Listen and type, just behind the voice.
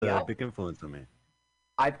a big influence on me.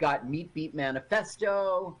 I've got Meat Beat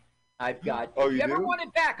Manifesto. I've got. Oh, if you ever do? want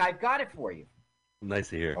it back, I've got it for you. Nice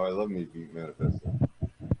to hear. Oh, I love Meat Beat Manifesto.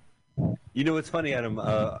 You know what's funny, Adam?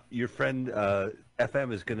 Your friend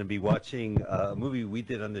FM is going to be watching a movie we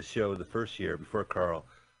did on this show the first year before Carl.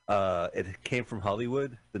 It came from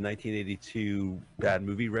Hollywood, the 1982 bad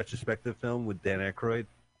movie retrospective film with Dan Aykroyd.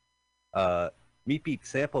 Meat Beat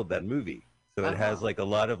sampled that movie, so it has like a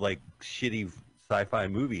lot of like shitty sci-fi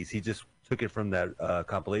movies. He just took it from that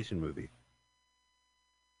compilation movie.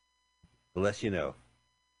 The less you know.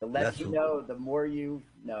 The less you know, the more you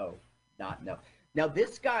know. Not know. Now,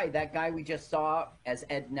 this guy, that guy we just saw as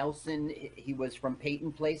Ed Nelson, he was from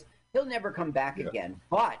Peyton Place. He'll never come back again.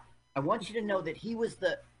 But I want you to know that he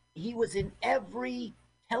was in every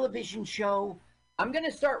television show. I'm going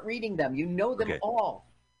to start reading them. You know them all.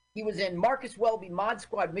 He was in Marcus Welby, Mod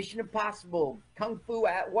Squad, Mission Impossible, Kung Fu,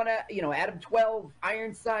 Adam 12,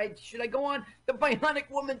 Ironside. Should I go on? The Bionic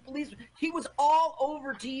Woman, Police. He was all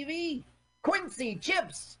over TV. Quincy,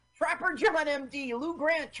 Chips, Trapper John M.D., Lou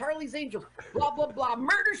Grant, Charlie's Angels, blah, blah, blah.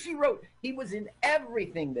 Murder, She Wrote. He was in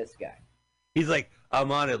everything, this guy. He's like,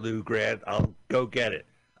 I'm on it, Lou Grant. I'll go get it.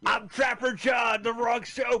 I'm Trapper John, the wrong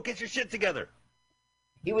show. Get your shit together.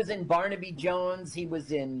 He was in Barnaby Jones. He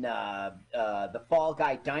was in The Fall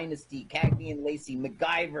Guy Dynasty, Cagney and Lacey,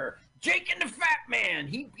 MacGyver, Jake and the Fat Man.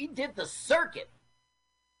 He did the circuit.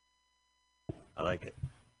 I like it.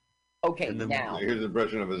 Okay, now. Here's an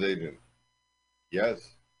impression of his agent. Yes.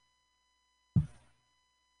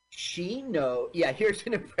 Here's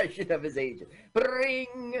an impression of his agent.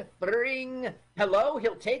 Bring, bring. Hello,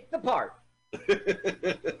 he'll take the part.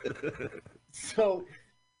 So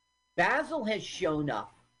Basil has shown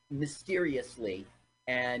up mysteriously,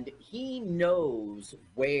 and he knows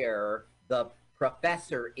where the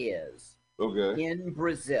professor is. Okay. In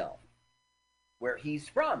Brazil, where he's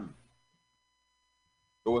from.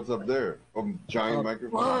 So what's up there? A giant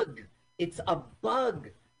microphone? Bug. It's a bug.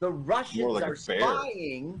 The Russians are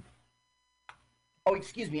spying. Oh,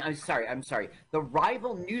 excuse me. I'm sorry. The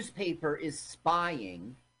rival newspaper is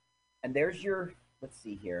spying. And there's your, let's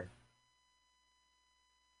see here.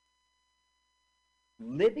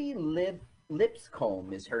 Libby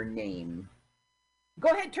Lipscomb is her name. Go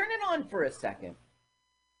ahead, turn it on for a second.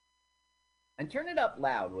 And turn it up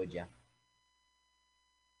loud, would you?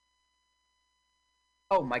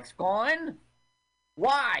 Oh, Mike's gone?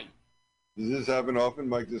 Why? Does this happen often?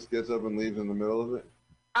 Mike just gets up and leaves in the middle of it?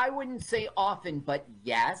 I wouldn't say often, but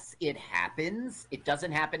yes, it happens. It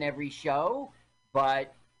doesn't happen every show,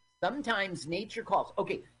 but sometimes nature calls.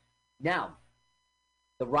 Okay, now,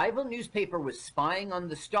 the rival newspaper was spying on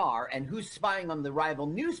the Star, and who's spying on the rival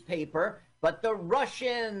newspaper but the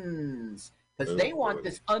Russians? Because they want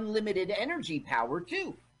this unlimited energy power,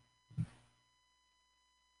 too.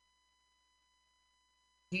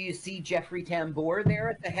 Do you see Jeffrey Tambor there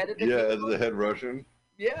at the head of the table? Yeah, as the head Russian?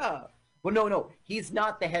 Yeah. Well, no. He's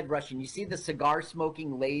not the head Russian. You see the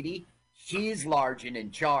cigar-smoking lady? She's large and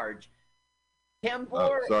in charge.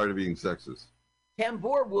 Tambor... sorry to being sexist.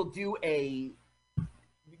 Tambor will do a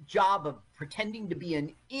job of pretending to be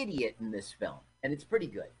an idiot in this film, and it's pretty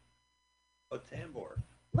good. Oh, Tambor.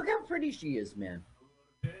 Look how pretty she is, man.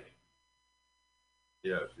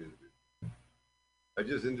 Yeah, she is. I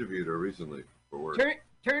just interviewed her recently for work.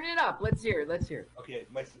 Turn it up. Let's hear it. Okay,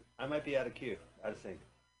 I might be out of cue, out of sync.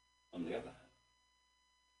 On the other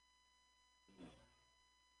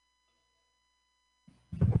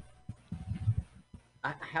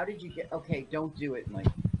hand. How did you get... Okay, don't do it, Mike.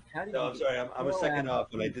 How did I'm sorry. I'm a second off.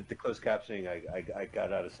 When I did the closed captioning, I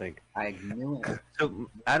got out of sync. I knew it. So,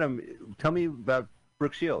 Adam, tell me about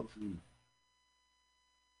Brooke Shields.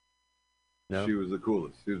 No? She was the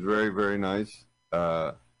coolest. She was very, very nice.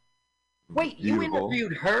 Wait, you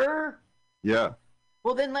interviewed her? Yeah.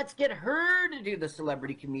 Well, then let's get her to do the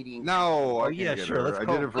celebrity comedian. No, I can't get her. I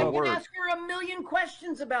did it for work. I can ask her a million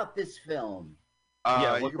questions about this film.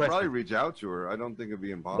 You could probably reach out to her. I don't think it'd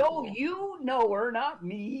be impossible. No, you know her, not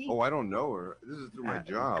me. Oh, I don't know her. This is through my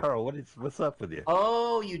job. Carl, what's up with you?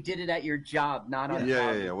 Oh, you did it at your job, not on.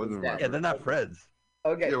 Yeah. They're not friends.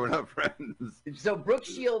 Okay. Yeah, we're not friends. So Brooke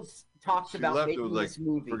Shields talks about making this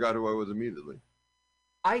movie. Forgot who I was immediately.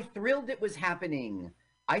 I thrilled it was happening.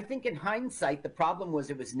 I think in hindsight, the problem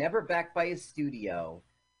was it was never backed by a studio.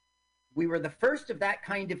 We were the first of that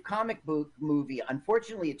kind of comic book movie.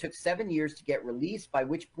 Unfortunately, it took 7 years to get released, by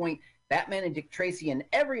which point Batman and Dick Tracy and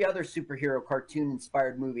every other superhero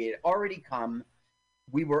cartoon-inspired movie had already come.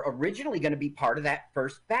 We were originally going to be part of that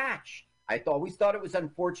first batch. I always thought it was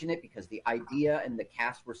unfortunate because the idea and the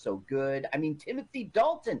cast were so good. I mean, Timothy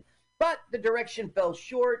Dalton. But the direction fell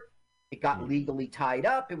short. It got legally tied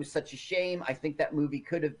up. It was such a shame. I think that movie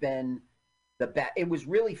could have been the best. It was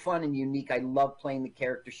really fun and unique. I love playing the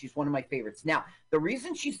character. She's one of my favorites. Now, the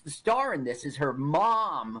reason she's the star in this is her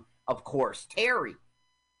mom, of course, Terry.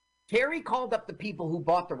 Terry called up the people who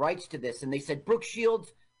bought the rights to this, and they said, Brooke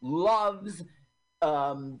Shields loves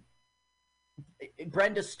Brenda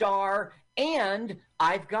Starr, and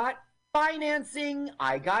I've got financing.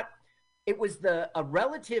 It was a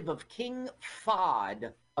relative of King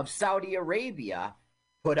Fahd of Saudi Arabia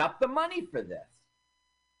put up the money for this.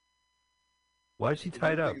 Why is she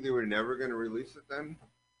tied up? Think they were never going to release it then?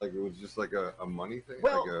 Like it was just like a money thing?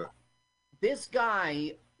 Well, this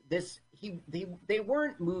guy, they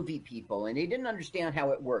weren't movie people, and they didn't understand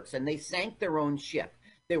how it works, and they sank their own ship.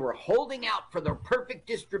 They were holding out for the perfect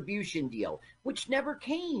distribution deal, which never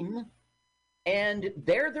came. And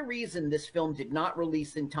they're the reason this film did not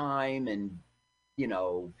release in time and,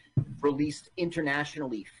 released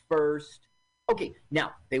internationally first. Okay,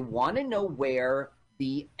 now they want to know where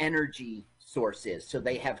the energy source is. So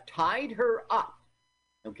they have tied her up,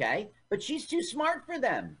 okay? But she's too smart for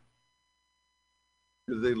them.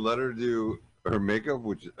 Did they let her do her makeup,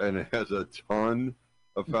 and it has a ton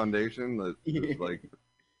of foundation? That's like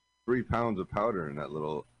 3 pounds of powder in that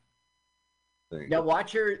little thing. Now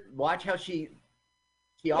watch how she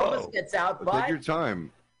almost gets out, but take your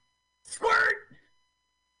time. Squirt!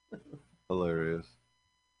 Hilarious.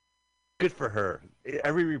 Good for her.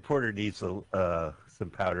 Every reporter needs some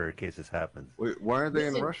powder in case this happens. Wait, why aren't they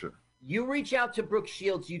in Russia? You reach out to Brooke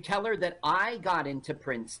Shields. You tell her that I got into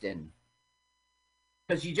Princeton.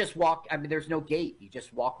 Because you just walk. I mean, there's no gate. You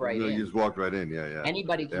just walk right in. You just walked right in. Yeah.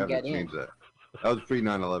 Anybody can get in. That was pre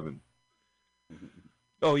 9/11.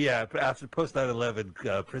 Oh yeah, after post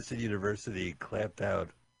 9/11, Princeton University clamped down.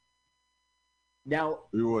 Now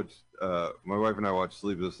we watched. My wife and I watched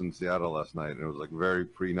Sleepless in Seattle last night, and it was like very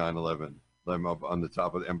pre 9/11. I'm up on the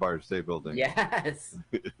top of the Empire State Building. Yes.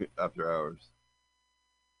 After hours.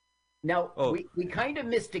 Now we kind of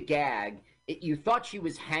missed a gag. You thought she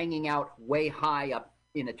was hanging out way high up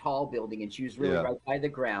in a tall building, and she was really right by the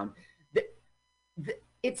ground.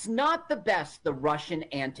 It's not the best, the Russian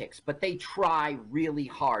antics, but they try really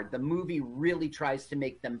hard. The movie really tries to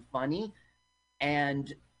make them funny,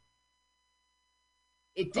 and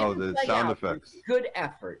it didn't the play sound out. effects. Good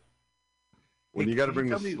effort. When you got to bring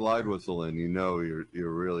the slide whistle in,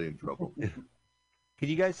 you're really in trouble. Can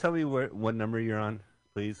you guys tell me what number you're on,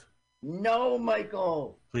 please? No,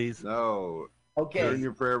 Michael. Please. No. Okay. Turn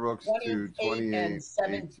your prayer books to 28,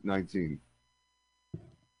 19.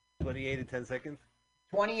 28 and 10 seconds?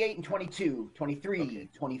 28 and 22, 23,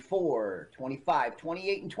 24, 25,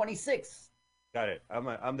 28 and 26. Got it.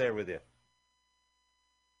 I'm there with you.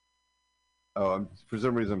 Oh, for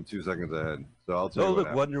some reason I'm 2 seconds ahead. So I'll tell you.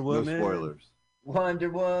 Look, Wonder Woman. No spoilers. Wonder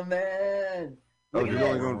Woman. Oh, you're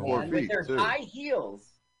only going 4 feet, with their too. high heels.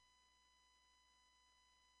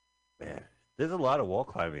 Man, there's a lot of wall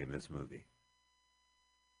climbing in this movie.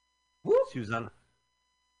 Whoop. She was on.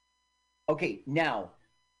 Okay, now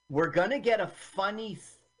we're gonna get a funny.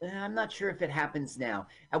 I'm not sure if it happens now.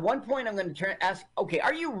 At one point, I'm going to ask. Okay,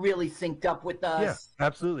 are you really synced up with us? Yeah,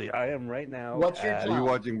 absolutely. I am right now. What's your time? Are you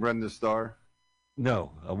watching Brenda Starr?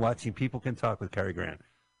 No, I'm watching People Can Talk with Cary Grant.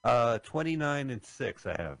 29 and 6.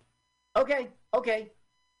 I have. Okay.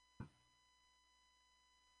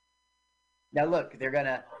 Now look, they're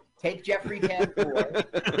gonna take Jeffrey Tambor.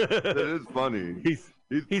 That is funny.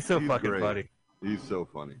 He's so fucking great. funny. He's so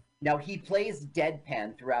funny. Now he plays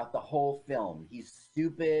deadpan throughout the whole film. He's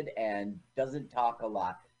stupid and doesn't talk a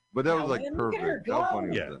lot. But that was Now, like man, look at her perfect. How go. funny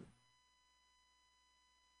was Yeah. that?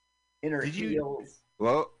 In her heels.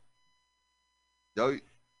 Well, watch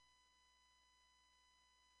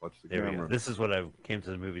the There we camera. go. This is what I came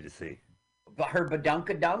to the movie to see. But her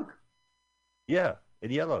badunkadunk. Yeah,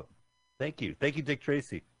 in yellow. Thank you, Dick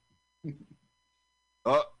Tracy.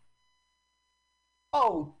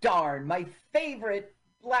 Oh darn! My favorite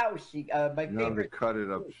blouse. My Now to favorite. cut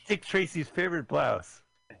it up. Dick Tracy's favorite blouse.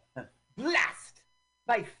 Blast!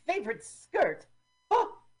 My favorite skirt.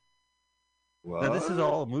 Oh. Well, Now, this is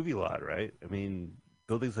all a movie lot, right? I mean,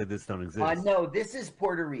 buildings like this don't exist. No, this is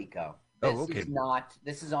Puerto Rico. This Oh, okay. is not.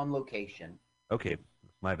 This is on location. Okay,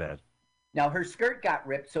 my bad. Now her skirt got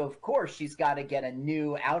ripped, so of course she's got to get a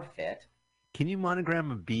new outfit. Can you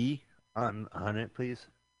monogram a B on it, please?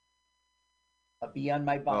 A bee on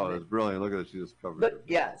my Oh, bonnet. that's brilliant. Look at it. She just covered Look, it.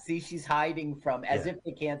 yeah, see, she's hiding from, as if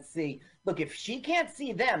they can't see. Look, if she can't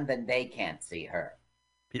see them, then they can't see her.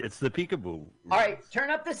 It's the peekaboo. All right, turn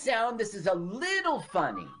up the sound. This is a little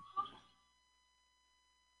funny.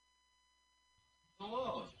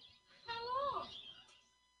 Hello. Hello.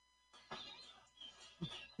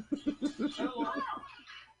 That's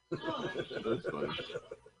funny.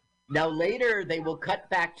 Now later they will cut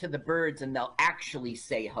back to the birds and they'll actually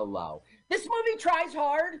say hello. This movie tries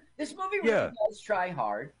hard. This movie really does try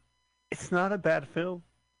hard. It's not a bad film.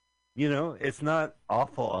 You know, it's not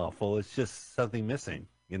awful. It's just something missing,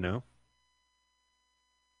 you know?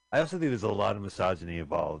 I also think there's a lot of misogyny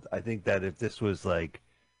involved. I think that if this was like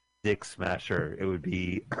Dick Smasher, it would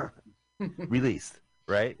be released,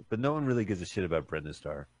 right? But no one really gives a shit about Brenda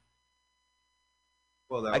Starr.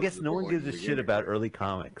 Well, I guess no one gives a shit about early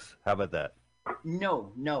comics. How about that?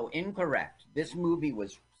 No, incorrect. This movie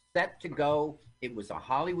was set to go. It was a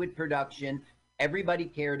Hollywood production. Everybody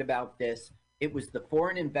cared about this. It was the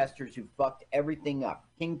foreign investors who fucked everything up.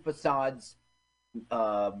 King Fassad's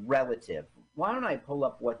relative. Why don't I pull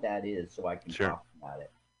up what that is so I can talk about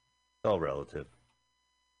it? It's all relative.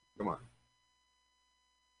 Come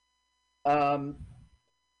on.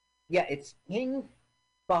 Yeah, it's King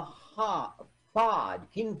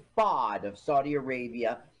King Fahd of Saudi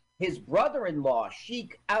Arabia. His brother-in-law,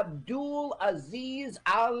 Sheikh Abdul Aziz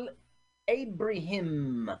Al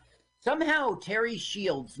Ibrahim. Somehow Terry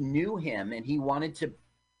Shields knew him and he wanted to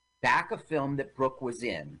back a film that Brooke was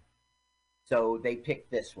in. So they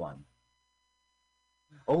picked this one.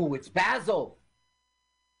 Oh, it's Basil.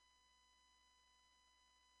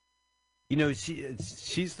 You know,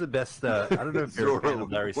 she's the best. I don't know if you're a fan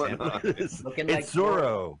of Larry Sandler. It's like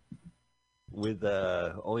Zorro. With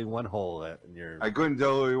only one hole in your... I couldn't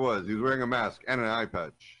tell who he was. He was wearing a mask and an eye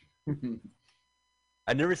patch.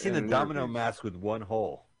 I've never seen a domino mask with one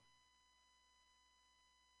hole.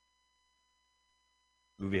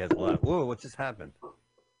 Movie has a lot. Whoa, what just happened?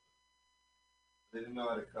 They didn't know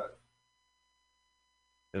how to cut.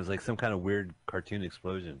 It was like some kind of weird cartoon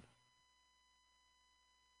explosion.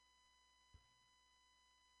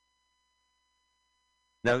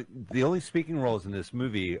 Now, the only speaking roles in this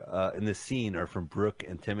movie, in this scene, are from Brooke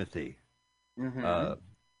and Timothy. No,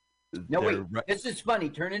 wait. This is funny.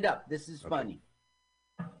 Turn it up. This is funny.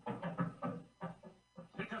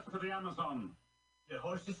 Take us to the Amazon. The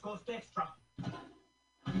horses cost extra.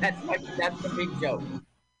 That's the big joke.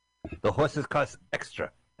 The horses cost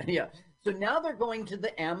extra. Yeah. So now they're going to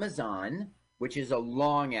the Amazon, which is a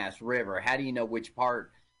long-ass river. How do you know which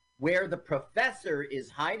part? Where the professor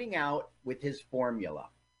is hiding out with his formula.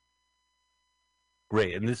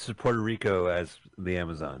 Great, and this is Puerto Rico as the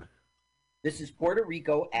Amazon. This is Puerto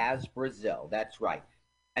Rico as Brazil. That's right.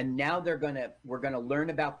 And now we're gonna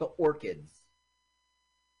learn about the orchids.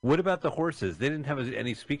 What about the horses? They didn't have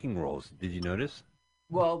any speaking roles. Did you notice?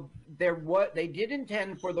 Well, they did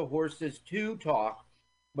intend for the horses to talk,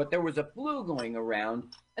 but there was a flu going around,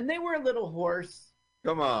 and they were a little hoarse.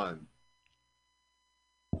 Come on.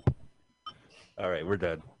 All right, we're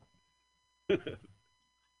done.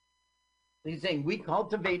 He's saying, we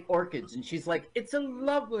cultivate orchids. And she's like, it's a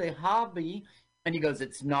lovely hobby. And he goes,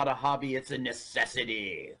 it's not a hobby, it's a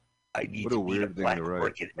necessity. I need to eat a black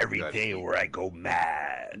orchid every day or I go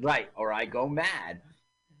mad. Right, or I go mad.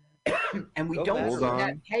 And we don't see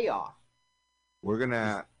that payoff. We're going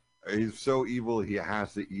to... He's so evil, he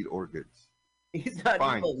has to eat orchids. He's not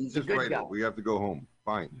evil, he's a good guy. We have to go home.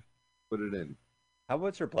 Fine. Put it in. How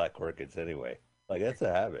much are black orchids anyway? Like, that's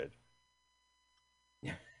a habit.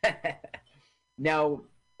 Now,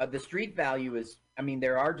 the street value is, I mean,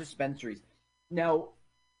 there are dispensaries. Now,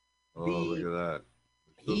 look at that.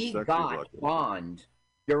 So he got bond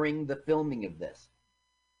during the filming of this.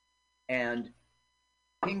 And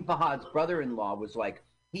King Fahad's brother-in-law was like,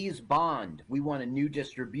 he's Bond. We want a new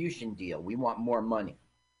distribution deal. We want more money.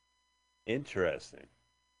 Interesting.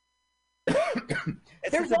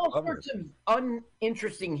 There's all sorts of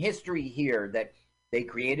uninteresting history here that they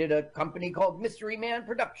created a company called Mystery Man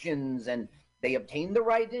Productions and they obtained the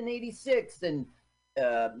right in '86 and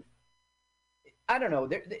I don't know.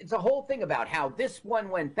 It's a whole thing about how this one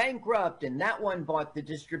went bankrupt and that one bought the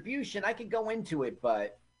distribution. I could go into it,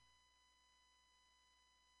 but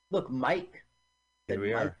look, Mike. Here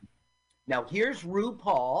we are. Now here's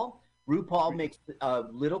RuPaul. RuPaul makes a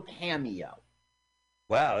little cameo.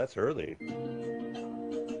 Wow, that's early.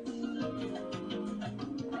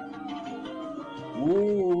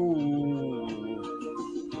 Ooh.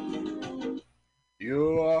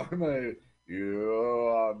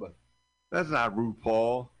 That's not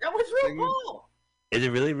RuPaul. That was RuPaul. Is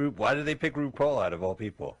it really RuPaul? Why did they pick RuPaul out of all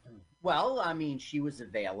people? Well, I mean, she was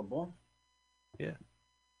available. Yeah.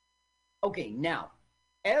 Okay, now,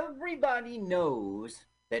 everybody knows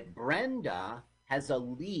that Brenda has a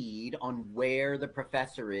lead on where the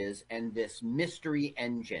professor is and this mystery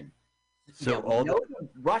engine. So all the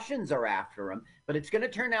Russians are after him, but it's going to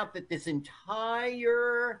turn out that this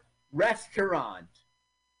entire restaurant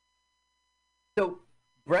So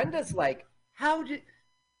Brenda's like,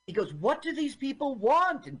 he goes, what do these people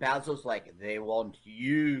want? And Basil's like, they want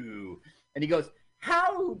you. And he goes,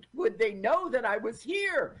 how would they know that I was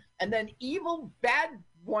here? And then evil bad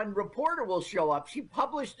one reporter will show up. She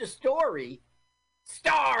published a story.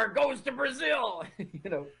 Star goes to Brazil.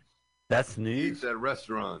 That's news. Eats at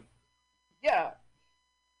restaurant. Yeah.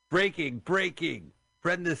 Breaking.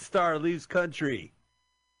 Brenda Starr leaves country.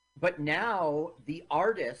 But now the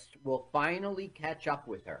artist will finally catch up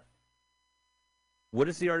with her. What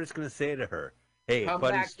is the artist going to say to her? Hey, come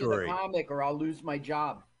funny back story. to the comic or I'll lose my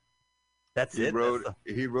job. That's it?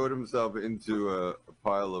 He wrote himself into a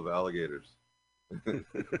pile of alligators.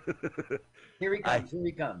 Here he comes.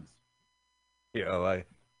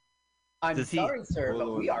 I'm sorry, sir,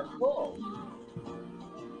 but we are full.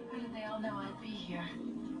 How did they all know I'd be here?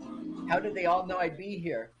 How did they all know I'd be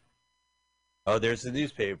here? Oh, there's the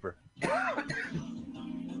newspaper.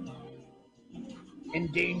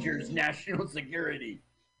 Endangers national security.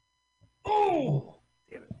 Oh!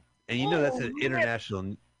 Damn it. And you know that's an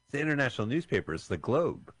international newspaper. It's the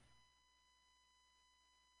Globe.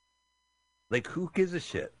 Like, who gives a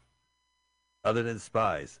shit? Other than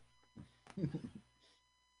spies.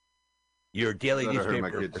 Your daily I newspaper. heard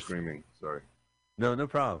my kids screaming. Sorry. No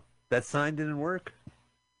problem. That sign didn't work?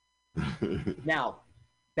 Now,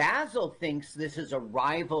 Basil thinks this is a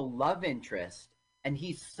rival love interest, and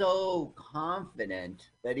he's so confident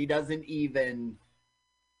that he doesn't even...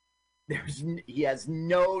 he has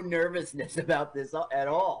no nervousness about this at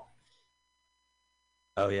all.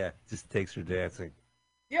 Oh, yeah. Just takes her dancing.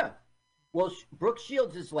 Yeah. Well, Brooke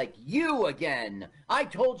Shields is like, you again. I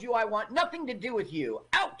told you I want nothing to do with you.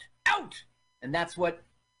 Out! And that's what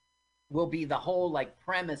will be the whole,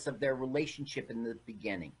 premise of their relationship in the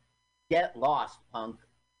beginning. Get lost, punk.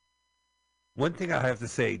 One thing I have to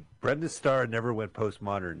say, Brenda Starr never went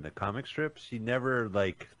postmodern in the comic strips. She never,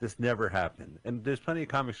 this never happened. And there's plenty of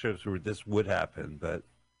comic strips where this would happen, but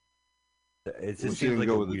it just she seems didn't like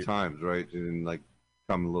go with the times, right? She didn't,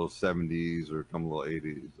 come a little 70s or come a little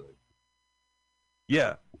 80s.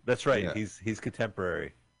 Yeah, that's right. Yeah. He's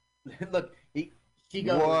contemporary. Look, she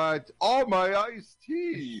goes... What? All my iced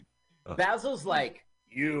tea! Basil's like,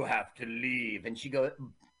 you have to leave. And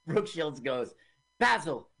Brooke Shields goes,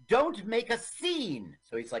 Basil, don't make a scene.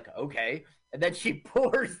 So he's like, okay. And then she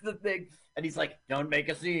pours the thing, and he's like, don't make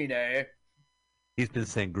a scene, eh? He's been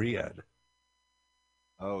sangria'd.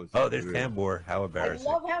 Oh, there's Tambor. How embarrassing.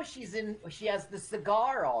 I love how she has the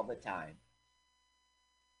cigar all the time.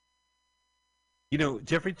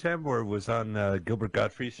 Jeffrey Tambor was on Gilbert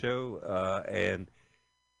Gottfried's show, and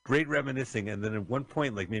great reminiscing. And then at one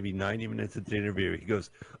point, maybe 90 minutes into the interview, he goes,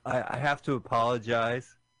 I have to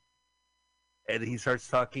apologize. And he starts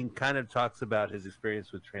talks about his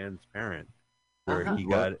experience with Transparent, where he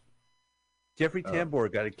got Jeffrey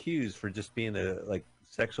Tambor got accused for just being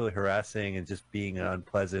sexually harassing and just being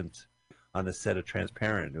unpleasant on the set of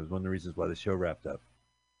Transparent. It was one of the reasons why the show wrapped up.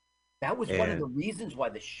 That was one of the reasons why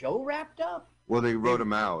the show wrapped up? Well, they wrote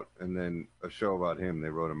him out, and then a show about him, they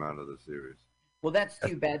wrote him out of the series. Well, that's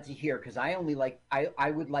too bad to hear, because I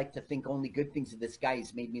would like to think only good things of this guy.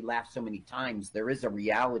 He's made me laugh so many times. There is a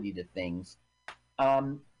reality to things.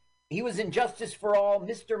 He was in Justice for All,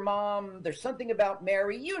 Mr. Mom, There's Something About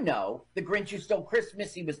Mary, The Grinch Who Stole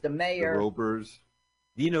Christmas, he was the mayor. The Ropers.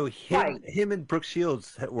 Him and Brooke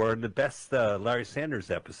Shields were in the best Larry Sanders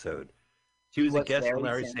episode. She was a guest on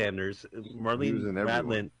Larry Sanders.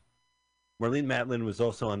 Marlene Matlin was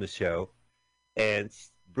also on the show. And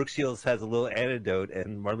Brooke Shields has a little anecdote,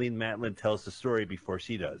 and Marlene Matlin tells the story before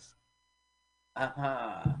she does.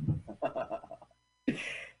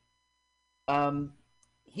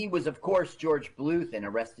 He was, of course, George Bluth in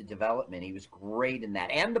Arrested Development. He was great in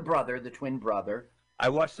that. And the twin brother. I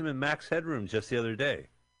watched him in Max Headroom just the other day.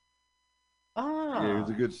 Ah. Yeah, he was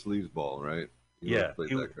a good sleazeball, right? He played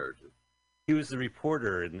that character. He was the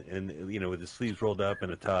reporter, and with his sleeves rolled up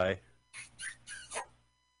and a tie.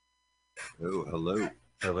 Oh, hello.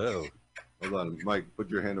 Hello. Hold on, Mike. Put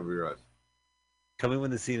your hand over your eyes. Tell me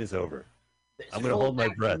when the scene is over. There's I'm going to hold my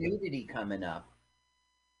breath. Nudity coming up.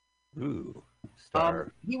 Ooh,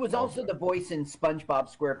 star. He was also the voice in SpongeBob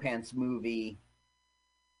SquarePants movie,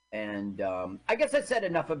 and I guess I said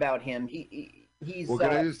enough about him. He's well, can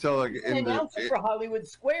I just tell, an announcer for Hollywood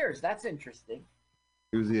Squares. That's interesting.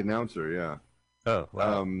 He was the announcer, yeah. Oh,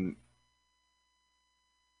 wow.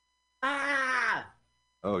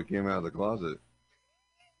 Oh, he came out of the closet.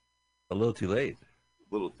 A little too late.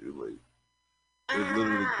 A little too late. It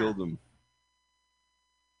literally killed him.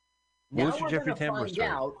 Now What was your Jeffrey Tambor story?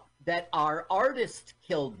 Out that our artist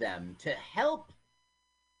killed them to help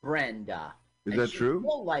Brenda. Is that true?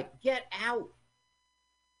 Will, get out.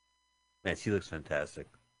 Man, she looks fantastic.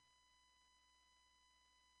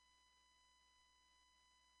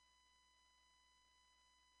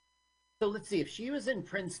 So let's see. If she was in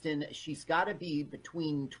Princeton, she's got to be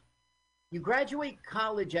between. You graduate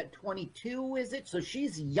college at 22, is it? So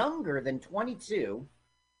she's younger than 22.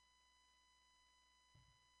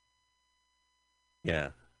 Yeah.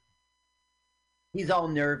 He's all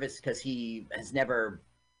nervous because he has never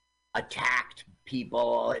attacked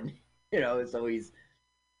people, and so he's.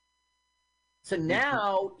 So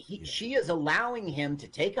now she is allowing him to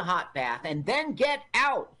take a hot bath and then get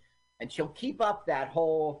out, and she'll keep up that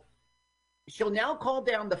whole. She'll now call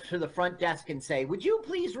down to the front desk and say, "Would you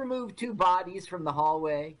please remove 2 bodies from the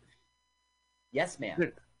hallway?" Yes,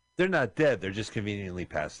 ma'am. They're not dead. They're just conveniently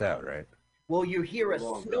passed out, right? Well, you hear a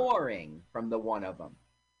snoring from the one of them.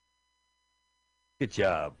 Good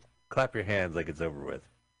job. Clap your hands like it's over with.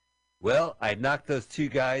 Well, I knocked those 2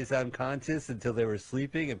 guys unconscious until they were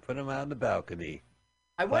sleeping and put them out on the balcony.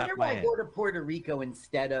 I wonder why I go to Puerto Rico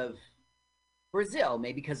instead of Brazil.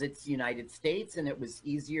 Maybe because it's United States and it was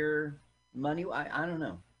easier money. I don't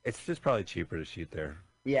know. It's just probably cheaper to shoot there.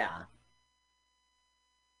 Yeah.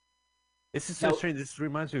 This is so strange. This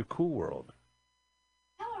reminds me of Cool World.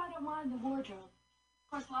 Tell her I don't mind the wardrobe.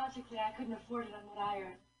 Of course, logically, I couldn't afford it on what I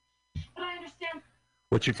earn. But I understand.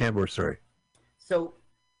 What's your tambour story? So,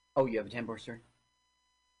 you have a tambour story?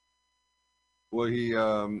 Well,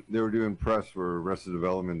 they were doing press for Arrested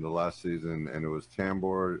Development the last season, and it was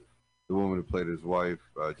Tambor, the woman who played his wife,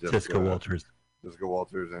 Jessica Walters. Jessica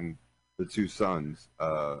Walters, and the 2 sons,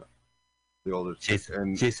 the older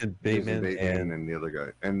Jason Bateman and the other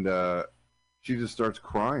guy. And she just starts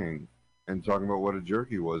crying and talking about what a jerk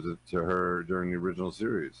he was to her during the original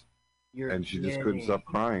series. And she just couldn't stop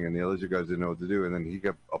crying, and the other 2 guys didn't know what to do, and then he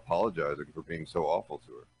kept apologizing for being so awful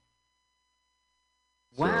to her.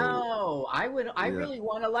 Wow, I really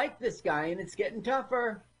want to like this guy, and it's getting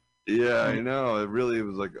tougher. Yeah, I know. It really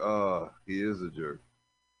was like, he is a jerk.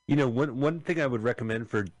 One thing I would recommend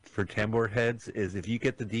for tambour heads is if you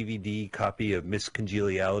get the DVD copy of Miss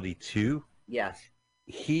Congeniality 2. Yes.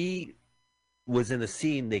 He was in a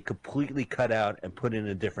scene they completely cut out and put in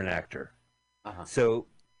a different actor. Uh-huh. So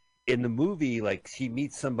in the movie, like, she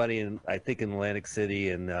meets somebody in, I think, in Atlantic City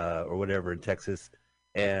and or whatever in Texas,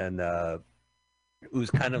 and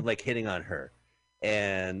who's kind of like hitting on her,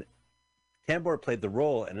 and Tambor played the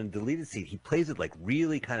role, and in the deleted scene he plays it like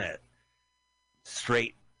really kind of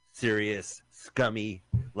straight, serious, scummy,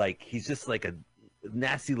 like he's just like a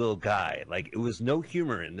nasty little guy. Like, it was no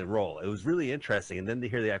humor in the role. It was really interesting, and then to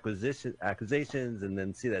hear the accusations and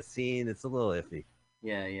then see that scene, it's a little iffy.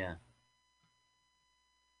 Yeah.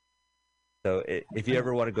 So if you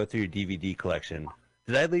ever want to go through your DVD collection,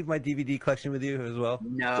 did I leave my DVD collection with you as well?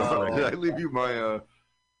 No. Did I leave you my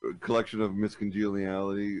collection of Miss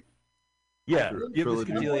Congeniality? Yeah,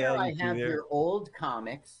 I have your old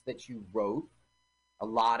comics that you wrote, a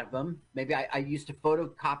lot of them. Maybe I used to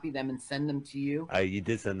photocopy them and send them to you. You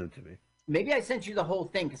did send them to me. Maybe I sent you the whole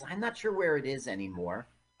thing because I'm not sure where it is anymore.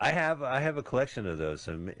 I have a collection of those,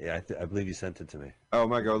 and I believe you sent it to me. Oh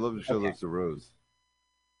my God, I'd love to show those to Rose.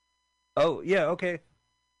 Oh yeah, okay.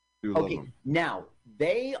 Okay, now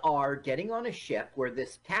they are getting on a ship where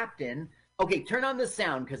this captain. Okay, turn on the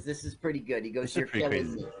sound because this is pretty good. He goes, "You're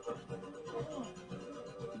killing me."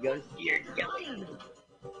 He goes, "You're killing me."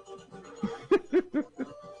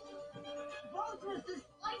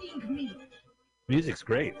 Music's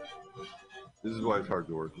great. This is why it's hard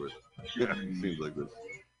to work with. Yeah, it seems like this.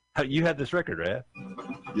 You had this record, right?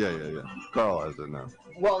 Yeah. Carl has it now.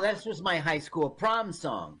 Well, this was my high school prom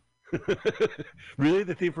song. Really,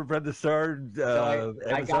 the theme for Brenda Starr?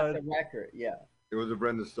 I got the record. Yeah. It was a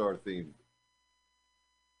Brenda Starr theme.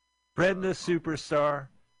 Brenda Superstar,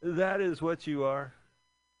 that is what you are.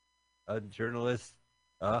 A journalist.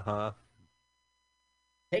 Uh-huh.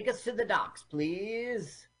 Take us to the docks,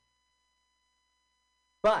 please.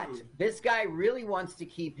 But this guy really wants to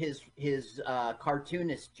keep his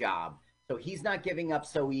cartoonist job, so he's not giving up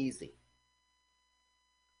so easy.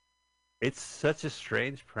 It's such a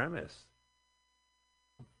strange premise.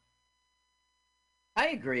 I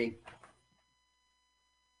agree.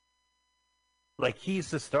 Like,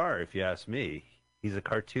 he's the star, if you ask me. He's a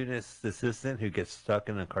cartoonist assistant who gets stuck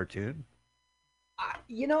in a cartoon.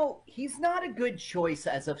 He's not a good choice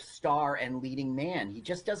as a star and leading man. He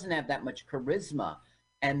just doesn't have that much charisma.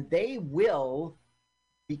 And they will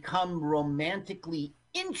become romantically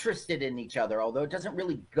interested in each other, although it doesn't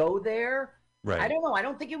really go there. Right. I don't know. I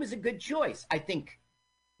don't think it was a good choice. I think,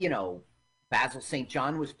 Basil St.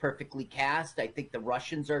 John was perfectly cast. I think the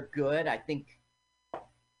Russians are good. I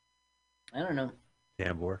don't know.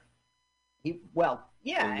 Tambor.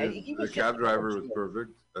 Yeah, And he the was cab just driver was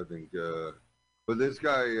perfect, I think. But this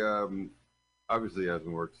guy obviously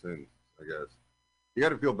hasn't worked since, I guess. You got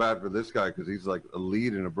to feel bad for this guy because he's like a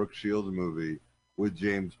lead in a Brooke Shields movie with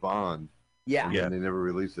James Bond. Yeah. And then they never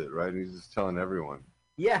release it, right? And he's just telling everyone.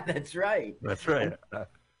 Yeah, that's right. That's right.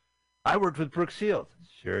 I worked with Brooke Shields.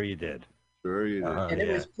 Sure you did. Sure you did. And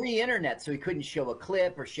it was pre-internet, so he couldn't show a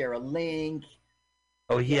clip or share a link.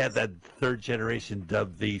 Oh, he had that third generation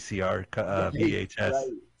dub VCR VHS. Right.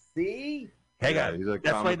 See? Hang on. He's like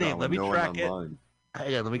That's my name. Let me no track it. online.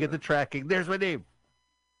 Hang on. Let me get the tracking. There's my name.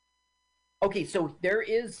 Okay, so there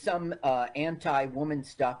is some anti-woman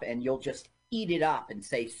stuff, and you'll just eat it up and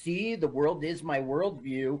say, see, the world is my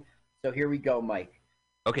worldview. So here we go, Mike.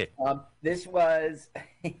 Okay. This was...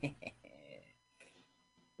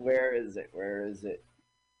 Where is it? Where is it?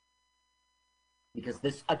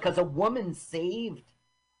 Because a woman saved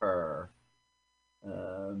her.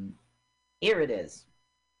 Here it is.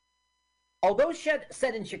 Although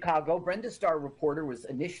set in Chicago, Brenda Starr reporter was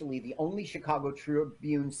initially the only Chicago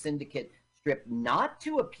Tribune syndicate strip not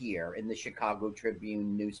to appear in the Chicago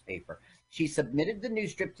Tribune newspaper. She submitted the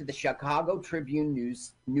news strip to the Chicago Tribune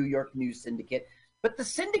New York News Syndicate, but the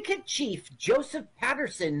syndicate chief, Joseph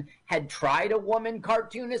Patterson, had tried a woman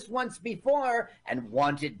cartoonist once before and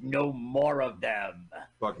wanted no more of them.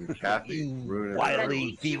 Fucking Kathy.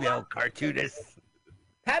 Wily female cartoonist.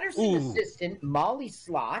 Patterson's assistant, Molly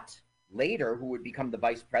Slott, later who would become the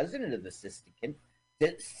vice president of the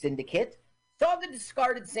syndicate, saw the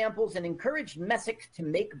discarded samples and encouraged Messick to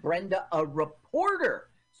make Brenda a reporter.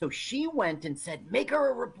 So she went and said, make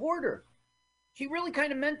her a reporter. She really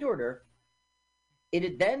kind of mentored her. It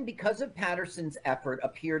had then, because of Patterson's effort,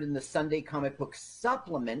 appeared in the Sunday comic book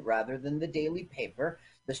supplement rather than the daily paper.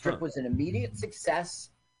 The strip was an immediate success,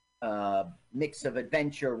 mix of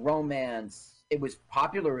adventure, romance. It was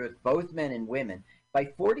popular with both men and women. By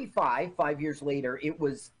 45, 5 years later, it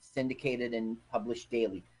was syndicated and published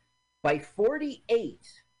daily. By 48,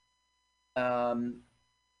 the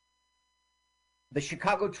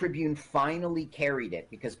Chicago Tribune finally carried it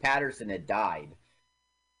because Patterson had died.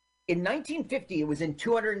 In 1950, it was in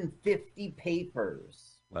 250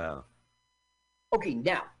 papers. Wow. Okay,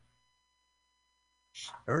 now,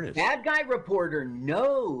 Ernest. bad guy reporter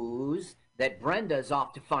knows that Brenda's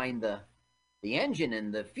off to find the engine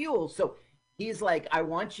and the fuel, so he's like, I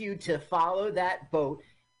want you to follow that boat,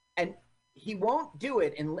 and he won't do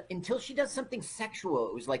it until she does something sexual.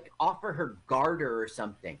 It was like offer her garter or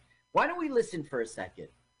something. Why don't we listen for a second?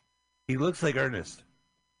 He looks like Ernest.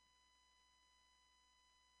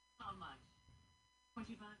 How much?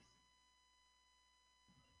 20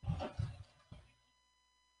 bucks?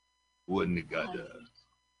 Wouldn't have got that.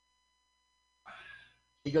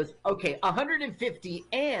 He goes, okay, 150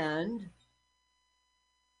 and...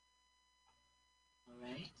 All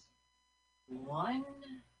right.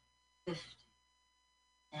 150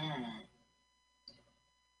 and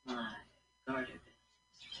my garter belt.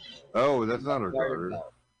 Oh, that's not her garter.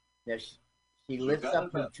 Yeah, she lifts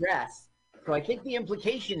up her dress. So I think the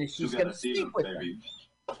implication is she's going to sleep with him.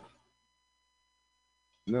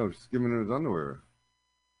 No, she's giving him his underwear.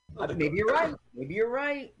 Maybe you're right. Maybe you're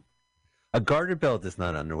right. A garter belt is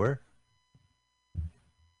not underwear.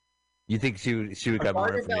 You think she would got more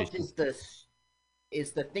Garter information? belt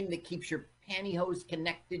is the thing that keeps your pantyhose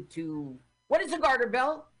connected to... What is a garter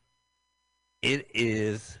belt? It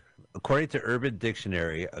is, according to Urban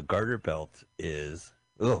Dictionary, a garter belt is...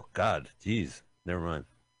 Oh, God. Jeez. Never mind.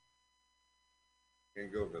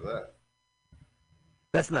 Can't go for that.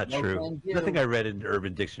 That's not No true. can do. Nothing I read in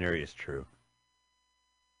Urban Dictionary is true.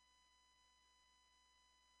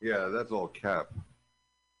 Yeah, that's all cap.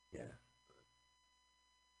 Yeah.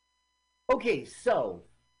 Okay, so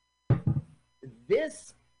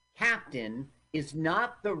this captain is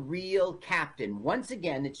not the real captain. Once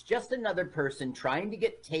again, it's just another person trying to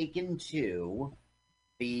get taken to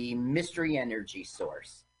the mystery energy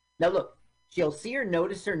source. Now, look, she'll see her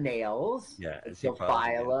notice her nails. Yeah, and She'll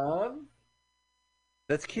file them.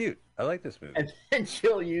 That's cute. I like this movie. And then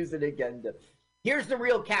she'll use it again. Here's the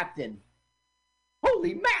real captain.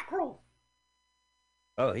 Holy mackerel!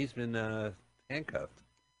 Oh, he's been handcuffed.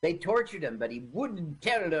 They tortured him, but he wouldn't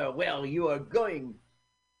tell her, well, you are going.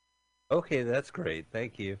 Okay, that's great.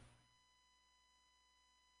 Thank you.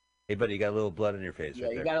 Hey, buddy, you got a little blood on your face Yeah,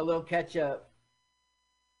 right you there. got a little ketchup.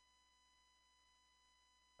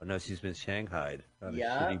 Oh, no, she's been shanghaied on a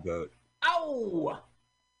Yeah. shitty boat. Ow!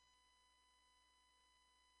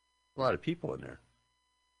 A lot of people in there.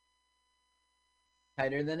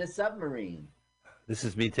 Tighter than a submarine. This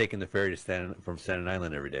is me taking the ferry from Staten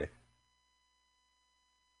Island every day.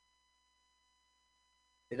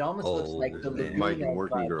 It almost looks like the man. Mike lagoon and of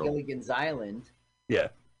Working Girl. Gilligan's Island. Yeah.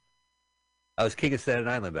 I was king of Staten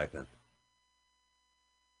Island back then.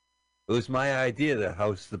 It was my idea to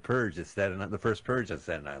house the purge at the first purge on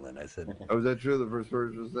Staten Island. I said, Oh, was that true? The first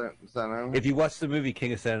purge was that Staten Island? if you watch the movie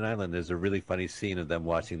King of Staten Island, there's a really funny scene of them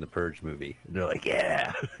watching the Purge movie. And they're like,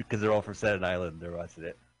 yeah, because they're all from Staten Island. They're watching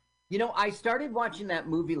it. You know, I started watching that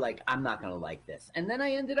movie like, I'm not going to like this. And then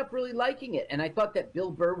I ended up really liking it. And I thought that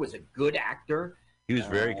Bill Burr was a good actor. He was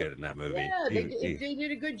very good in that movie. Yeah, they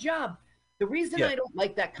did a good job. The reason I don't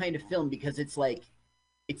like that kind of film, because it's like,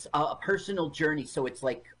 it's a personal journey. So it's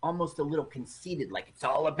like almost a little conceited, like it's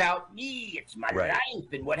all about me. It's my life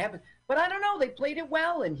and what happened. But I don't know. They played it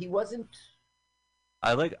well, and he wasn't.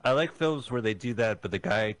 I like films where they do that, but the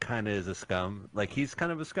guy kind of is a scum. Like, he's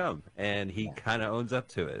kind of a scum, and he kind of owns up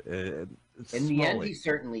to it. In the end, he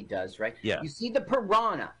certainly does, right? Yeah. You see the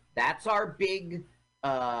piranha. That's our big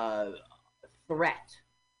threat.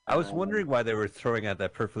 I was wondering why they were throwing out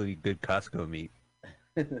that perfectly good Costco meat.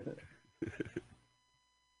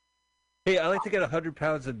 Hey, I'd like to get 100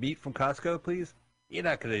 pounds of meat from Costco, please. You're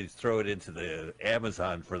not going to throw it into the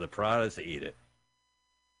Amazon for the piranhas to eat it.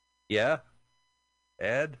 Yeah?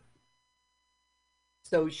 Ed?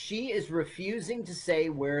 So she is refusing to say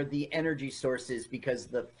where the energy source is because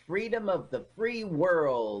the freedom of the free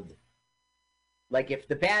world. Like, if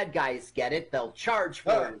the bad guys get it, they'll charge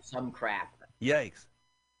for it, some crap. Yikes.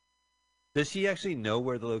 Does she actually know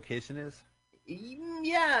where the location is?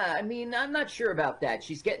 Yeah, I mean, I'm not sure about that.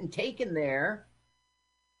 She's getting taken there.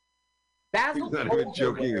 Basil He's not even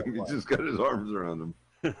joking. He just got his arms around him.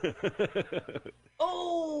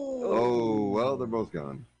 Oh, well, they're both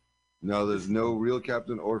gone. No, there's no real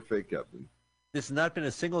captain or fake captain. There's not been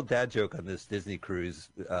a single dad joke on this Disney cruise,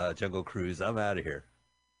 Jungle Cruise. I'm out of here.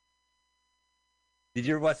 Did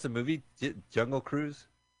you ever watch the movie Jungle Cruise?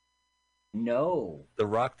 No. The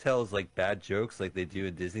Rock tells like bad jokes like they do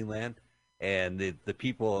in Disneyland, and the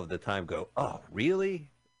people of the time go, "Oh, really?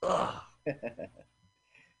 Ugh."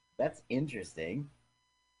 That's interesting.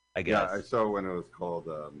 I guess. Yeah, I saw when it was called.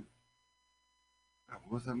 What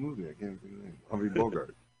was that movie? I can't think of the name. Humphrey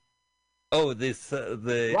Bogart. Oh, the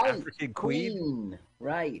Right, African Queen.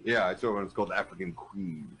 Right. Yeah, I saw when it's called African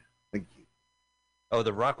Queen. Thank you. Oh,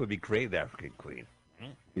 The Rock would be great in African Queen.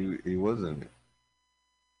 He was in it.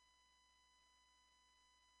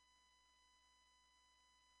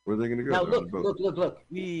 Where are they going to go? Now They're on look. the boat.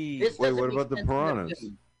 This Wait, doesn't what make about the sense in piranhas?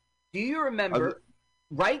 film. Do you remember?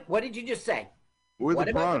 Right? What did you just say? Where are What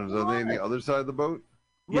the about piranhas? Are they on the other side of the boat?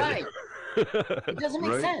 Right. It doesn't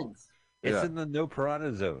make Right? sense. It's Yeah. in the no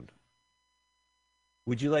piranha zone.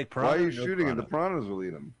 Would you like piranha? Why are you or no shooting at piranha? the piranhas? Will eat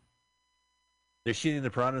them. They're shooting the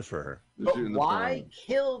piranhas for her. They're But shooting the why piranhas.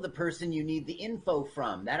 kill the person you need the info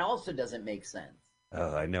from? That also doesn't make sense.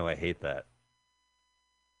 Oh, I know. I hate that.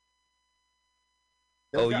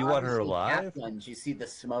 Those Oh, are you want her obviously alive? cat guns. You see the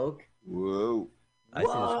smoke? Whoa! I see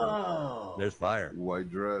the smoke. Whoa! There's fire. White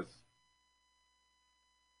dress.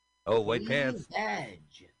 Oh, white pants. Please,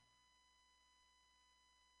 Edge.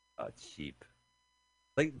 Oh, cheap.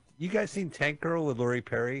 Like, you guys seen Tank Girl with Lori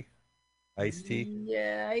Perry? Ice-T?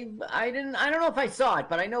 Yeah, I didn't. I don't know if I saw it,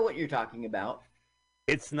 but I know what you're talking about.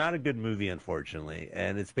 It's not a good movie, unfortunately,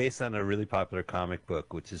 and it's based on a really popular comic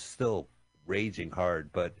book, which is still raging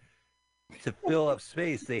hard, but to fill up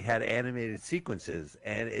space, they had animated sequences,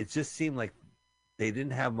 and it just seemed like they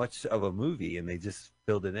didn't have much of a movie, and they just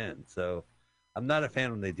filled it in. So I'm not a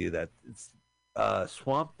fan when they do that. It's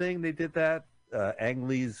Swamp Thing, they did that. Ang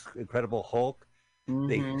Lee's Incredible Hulk,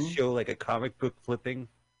 they show like a comic book flipping,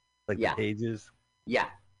 like the pages. Yeah.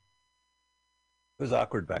 It was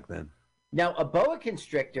awkward back then. Now, a boa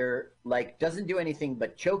constrictor like doesn't do anything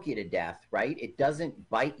but choke you to death, right? It doesn't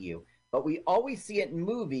bite you, but we always see it in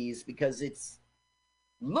movies because it's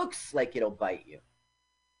looks like it'll bite you.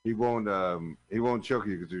 He won't choke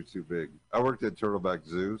you because you're too big. I worked at Turtleback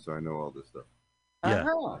Zoo, so I know all this stuff. Yeah.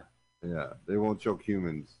 Uh-huh. Yeah, they won't choke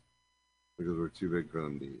humans because we're too big for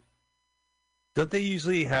them to eat. Don't they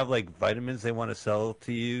usually have like vitamins they want to sell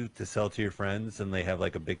to you to sell to your friends, and they have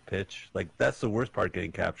like a big pitch? Like, that's the worst part,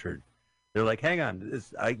 getting captured. They're like, "Hang on,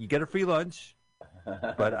 you get a free lunch,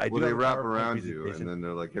 but I do." Well, they have a wrap PowerPoint around you, presentation." and then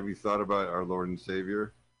they're like, "Have you thought about our Lord and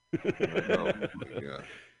Savior?" Like, oh my God.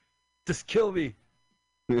 Just kill me.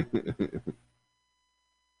 Have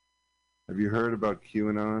you heard about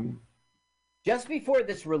QAnon? Just before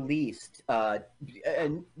this released,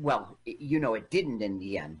 and well, you know, it didn't in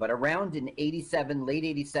the end, but around in 87, late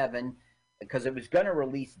 87, because it was going to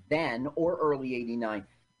release then or early 89,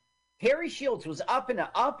 Harry Shields was up in an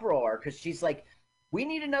uproar because she's like, we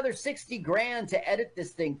need another 60 grand to edit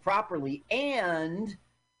this thing properly. And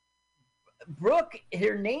Brooke,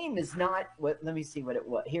 her name is not what. Let me see what it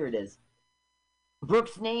was. Here it is.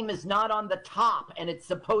 Brooke's name is not on the top, and it's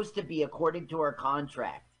supposed to be according to her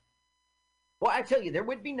contract. Well, I tell you, there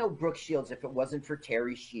would be no Brooke Shields if it wasn't for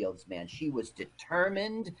Terry Shields, man. She was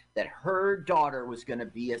determined that her daughter was going to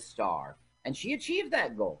be a star, and she achieved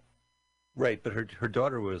that goal. Right, but her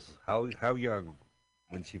daughter was how young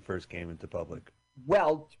when she first came into public?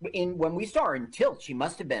 Well, when we saw her in Tilt, she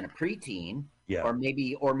must have been a preteen, Yeah. or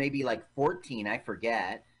maybe like 14, I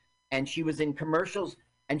forget. And she was in commercials,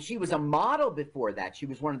 and she was a model before that. She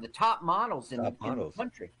was one of the top models in the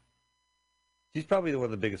country. She's probably one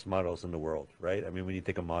of the biggest models in the world, right? I mean, when you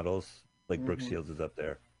think of models, like Brooke Shields is up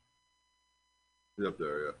there. He's up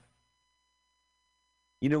there, yeah.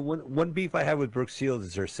 You know, one beef I have with Brooke Shields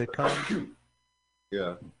is her sitcom.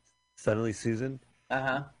 Yeah. Suddenly Susan.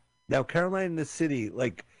 Uh-huh. Now, Caroline in the City,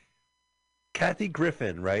 like Kathy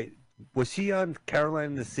Griffin, right? Was she on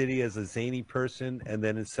Caroline in the City as a zany person, and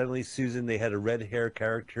then in Suddenly Susan they had a red hair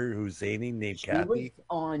character who's zany named Kathy? She was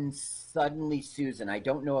on Suddenly Susan. I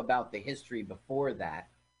don't know about the history before that.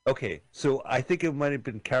 Okay, so I think it might have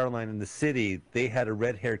been Caroline in the City. They had a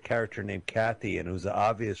red hair character named Kathy, and it was an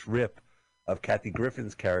obvious rip of Kathy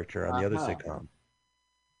Griffin's character on the other sitcom.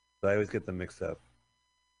 So I always get them mixed up.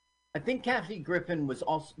 I think Kathy Griffin was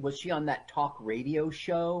she on that talk radio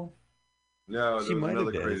show? No, She there was might have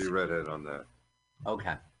another been. crazy redhead on that.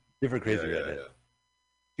 Okay. Different crazy Yeah, redhead. yeah.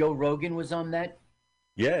 Joe Rogan was on that?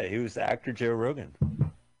 Yeah, he was actor Joe Rogan.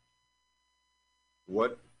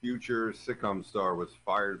 What future sitcom star was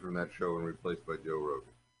fired from that show and replaced by Joe Rogan?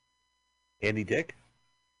 Andy Dick?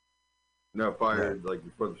 No, fired like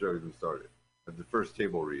before the show even started. At the first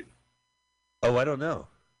table read. Oh, I don't know.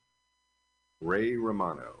 Ray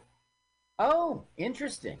Romano. Oh,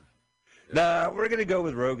 interesting. Nah, we're going to go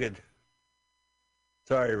with Rogan.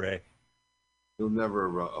 Sorry, Ray. He'll never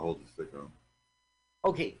hold a sitcom.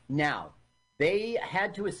 Okay, now, they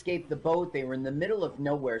had to escape the boat. They were in the middle of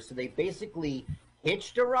nowhere, so they basically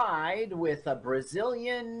hitched a ride with a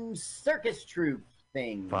Brazilian circus troupe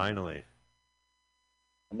thing. Finally.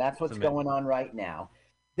 And that's what's going on right now.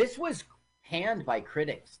 This was panned by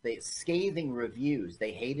critics. They scathing reviews.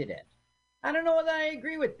 They hated it. I don't know whether I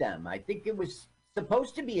agree with them. I think it was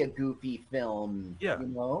supposed to be a goofy film. Yeah. You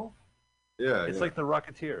know? Yeah, It's like The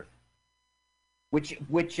Rocketeer. Which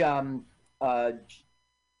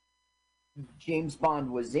James Bond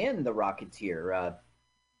was in The Rocketeer.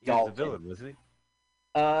 He was Dalton. the villain, wasn't he?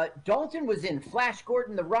 Dalton was in Flash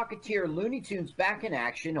Gordon, The Rocketeer, Looney Tunes Back in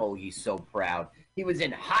Action. Oh, he's so proud. He was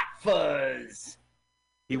in Hot Fuzz.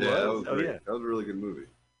 He was? That was Oh, great. yeah. That was a really good movie.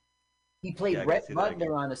 He played Yeah, I Rhett can see that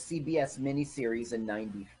Butler on a CBS miniseries in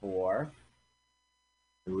 '94.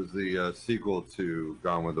 It was the sequel to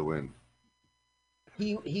Gone with the Wind.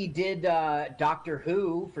 He did Doctor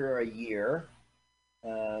Who for a year.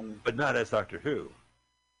 But not as Doctor Who.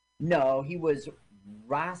 No, he was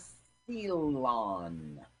Rassilon.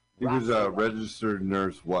 He was a registered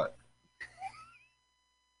nurse. What?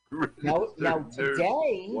 Now Registered nurse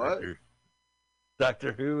today. What?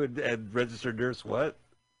 Doctor Who and Registered Nurse what?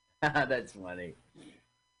 That's funny.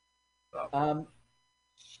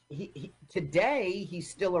 Today he's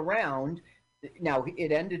still around. Now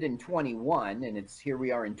it ended in 21, and here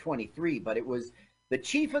we are in 23. But it was the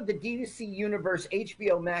chief of the DC Universe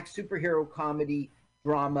HBO Max superhero comedy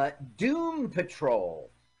drama Doom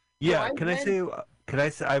Patrol. Yeah, So can I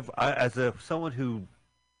say as someone who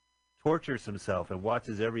tortures himself and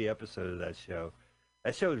watches every episode of that show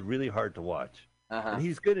is really hard to watch. And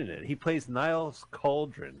he's good in it. He plays Niles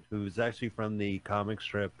Cauldron, who's actually from the comic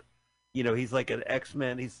strip. You know, he's like an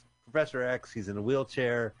X-Men. He's Professor X. He's in a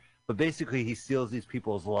wheelchair. But basically, he steals these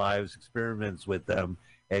people's lives, experiments with them,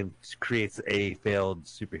 and creates a failed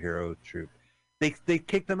superhero troupe. They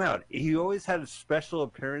kicked them out. He always had special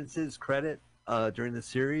appearances credit during the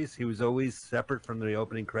series. He was always separate from the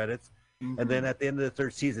opening credits. And then at the end of the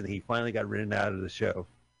third season, he finally got written out of the show.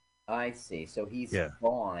 I see. So he's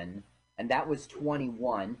gone. And that was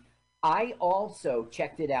 21. I also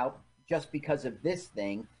checked it out just because of this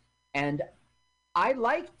thing. And I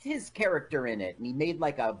liked his character in it. And he made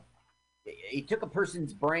he took a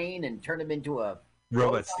person's brain and turned him into a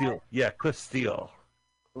Robot Steel. Yeah, Cliff Steele.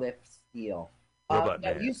 Cliff Steele. Robot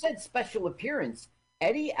now Man. you said special appearance.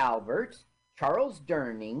 Eddie Albert, Charles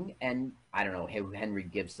Durning, and I don't know who Henry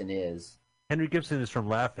Gibson is. Henry Gibson is from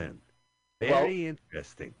Laugh-In. Very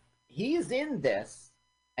interesting. He is in this,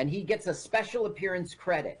 and he gets a special appearance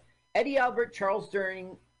credit. Eddie Albert, Charles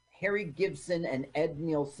Durning, Harry Gibson, and Ed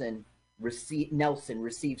Nelson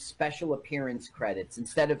receive special appearance credits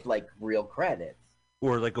instead of real credits.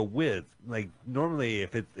 or like a with. Like normally,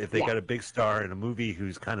 if they Yeah. got a big star in a movie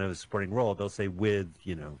who's kind of a supporting role, they'll say with,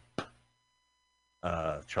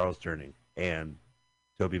 Charles Durning and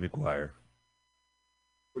Tobey Maguire.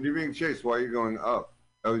 When you're being chased, why are you going up?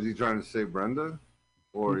 Oh, is he trying to save Brenda?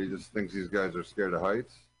 Or he just thinks these guys are scared of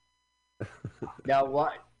heights? Now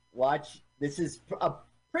watch. This is a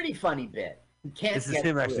pretty funny bit. You can't. This is get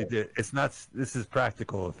him through actually. it. This is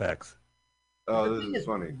practical effects. Oh, The this thing is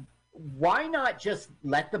funny. Why not just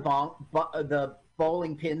let the the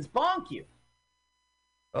bowling pins bonk you?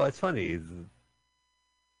 Oh, it's funny.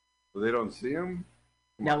 Well, they don't see him?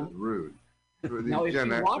 Now- It's rude. These now, if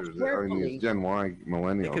Gen you watch Xers, carefully- these Gen Y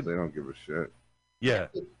millennials, could- they don't give a shit. Yeah.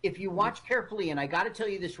 If you watch carefully, and I got to tell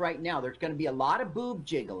you this right now, there's going to be a lot of boob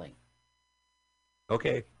jiggling.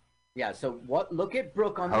 Okay. Yeah. So look at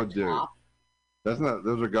Brooke on How the dare. top. Those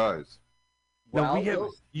are guys. No, Well, we have-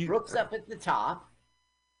 you- Brooke's up at the top.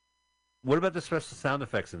 What about the special sound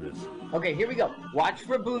effects in this? Okay, here we go. Watch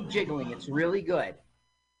for boob jiggling. It's really good.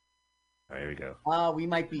 All right, here we go. We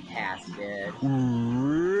might be past it.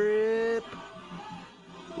 Rip.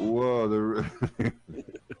 Whoa, they're...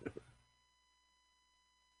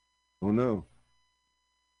 Oh, no.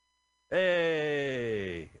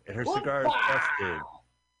 Hey, and her What? cigar is Wow. busted.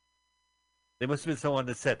 They must have been someone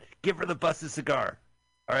that said, "Give her the busted cigar."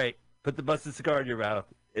 All right, put the busted cigar in your mouth.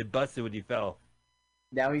 It busted when you fell.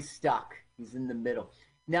 Now he's stuck. He's in the middle.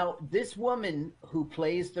 Now, this woman who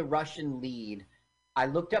plays the Russian lead, I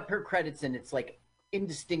looked up her credits and it's like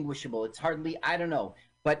indistinguishable. It's hardly, I don't know,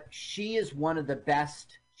 but she is one of the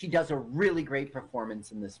best. She does a really great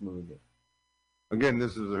performance in this movie. Again,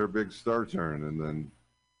 this is her big star turn, and then...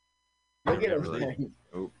 Look at her. Really?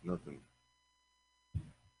 Oh, nothing.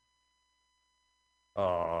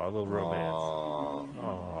 Oh, a little romance. Aw.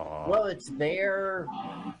 Aw. Well, it's there.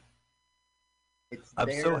 It's I'm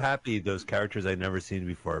there. so happy those characters I'd never seen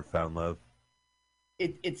before found love.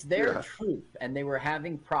 It's their Yeah. truth, and they were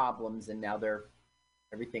having problems, and now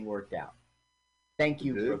everything worked out. Thank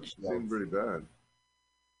you, It Brooke seemed Shields. pretty bad.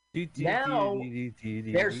 Now,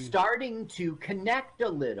 They're starting to connect a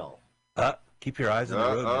little. Keep your eyes on the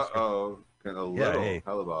road, mister. Uh-oh. Kind of Yeah, little. hey.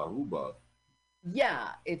 Halabahuba.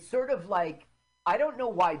 Yeah, it's sort of like, I don't know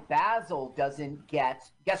why Basil doesn't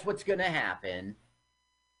guess what's going to happen.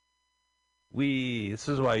 This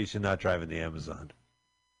is why you should not drive in the Amazon.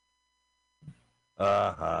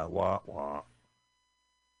 Wah, wah.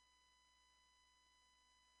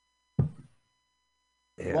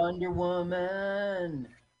 Yeah. Wonder Woman.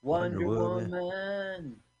 Wonder Woman.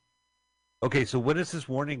 Woman. Okay, so when is this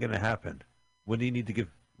warning going to happen? When do you need to give?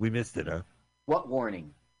 We missed it, huh? What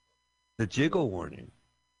warning? The jiggle warning.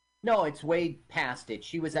 No, it's way past it.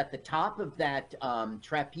 She was at the top of that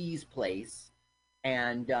trapeze place,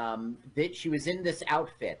 and she was in this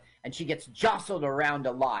outfit, and she gets jostled around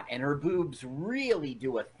a lot, and her boobs really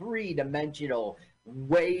do a three-dimensional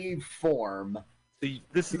waveform. So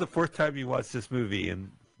this is the fourth time you watched this movie,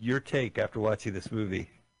 and your take after watching this movie.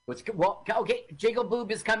 Well, okay, Jiggle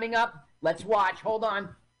Boob is coming up. Let's watch. Hold on.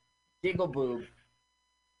 Jiggle Boob.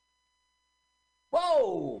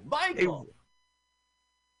 Whoa, Michael.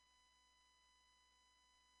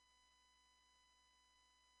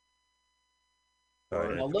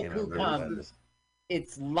 Now look who comes.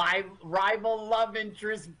 It's rival love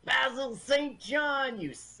interest Basil St. John,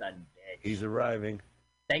 you son of a bitch. He's arriving.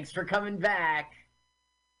 Thanks for coming back.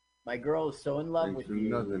 My girl is so in love Thanks with for you.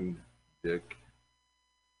 nothing, Dick.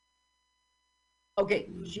 Okay,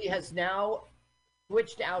 she has now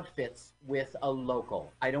switched outfits with a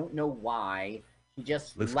local. I don't know why. She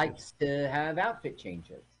just Looks likes to have outfit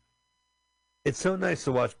changes. It's so nice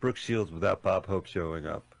to watch Brooke Shields without Bob Hope showing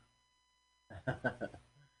up.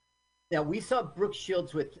 Now, we saw Brooke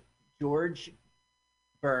Shields with George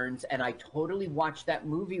Burns, and I totally watched that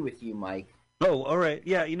movie with you, Mike. Oh, all right.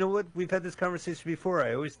 Yeah, you know what? We've had this conversation before.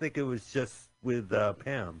 I always think it was just with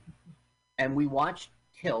Pam. And we watched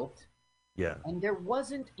Tilt, Yeah. and there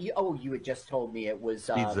wasn't... you had just told me it was...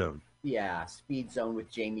 Speed Zone. Yeah, Speed Zone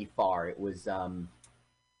with Jamie Farr. It was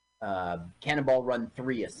Cannonball Run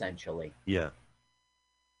 3, essentially. Yeah.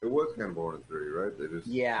 It was Cannonball Run 3, right? They just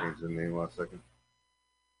changed the name last second.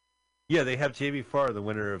 Yeah, they have Jamie Farr, the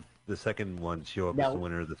winner of the second one, show up as Now- the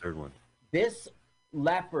winner of the third one. This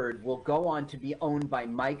leopard will go on to be owned by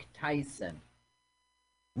Mike Tyson,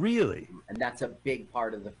 Really? and that's a big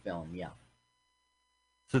part of the film, yeah.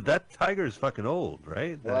 So that tiger is fucking old,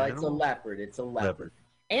 right? That Well, it's a animal? leopard. It's a leopard.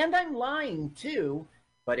 And I'm lying, too,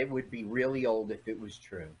 but it would be really old if it was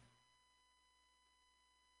true.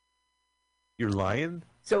 You're lying?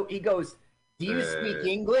 So he goes, do you speak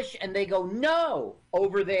English? And they go, no,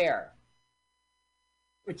 over there.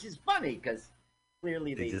 Which is funny, because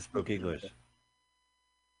Clearly, They they just spoke English.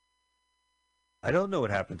 I don't know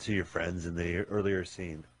what happened to your friends in the earlier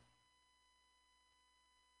scene.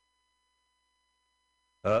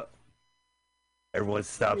 Everyone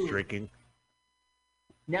stops drinking.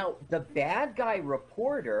 Now, the bad guy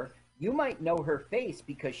reporter, you might know her face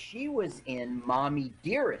because she was in Mommy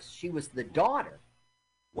Dearest. She was the daughter.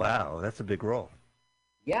 Wow, that's a big role.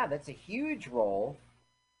 Yeah, that's a huge role.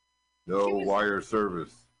 No She was- wire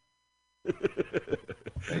service.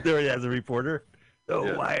 There he has a reporter. No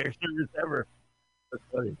Yeah. wire service ever. That's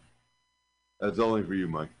funny. That's only for you,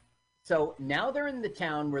 Mike. So now they're in the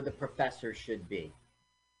town where the professor should be.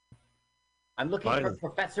 I'm looking Finally. for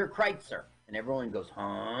Professor Kreitzer. And everyone goes,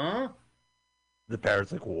 huh? The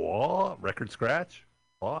parrot's like, what? Record scratch?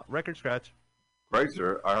 What? Record scratch.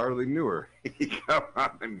 Kreitzer, I hardly knew her. Come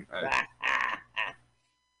on, guys.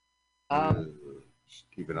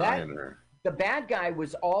 Keep an eye on her. The bad guy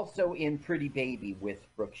was also in Pretty Baby with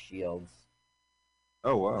Brooke Shields.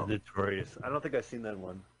 Oh, wow. Notorious. I don't think I've seen that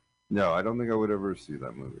one. No, I don't think I would ever see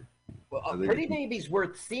that movie. Well, I think Pretty it's- Baby's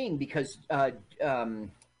worth seeing because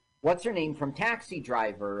what's her name from Taxi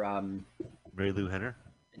Driver, Mary Lou Henner?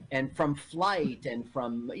 and from Flight, and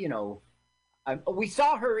from we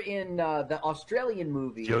saw her in the Australian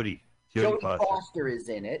movie. Jodie Jodie Foster. Foster is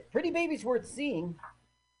in it. Pretty Baby's worth seeing.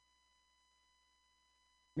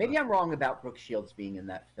 Maybe I'm wrong about Brooke Shields being in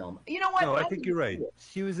that film. You know what? No, I I'll think give you're it right. to you.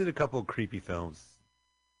 She was in a couple of creepy films.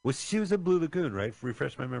 She was in Blue Lagoon, right?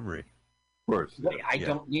 Refresh my memory. Of course. I Yeah.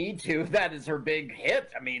 don't need to. That is her big hit.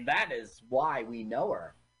 I mean, that is why we know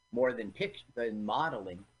her more than than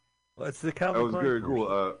modeling. Well, it's the That Calvin was Klein very movie.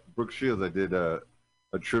 cool. Brooke Shields, I did a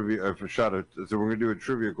trivia, so we're going to do a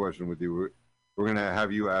trivia question with you. We're going to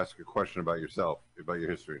have you ask a question about yourself, about your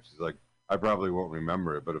history. She's like, I probably won't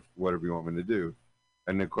remember it, but whatever you want me to do.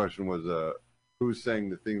 And the question was, who sang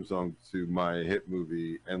the theme song to my hit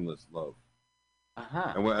movie, Endless Love?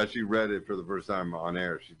 Uh-huh. And as she read it for the first time on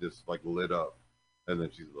air, she just like lit up. And then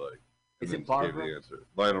she's like, Is and it then she gave Barbara? the answer.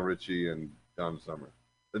 Lionel Richie and Donna Summer.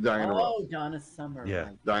 Diana Ross. Oh, Donna Summer. Yeah.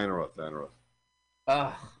 right. Diana Ross.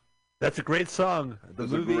 Ugh. That's a great song. The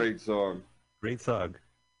That's movie, a great song. great song.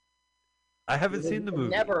 I haven't seen the It movie.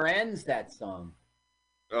 never ends, that song.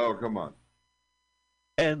 Oh, come on.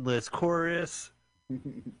 Endless chorus.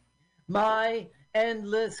 My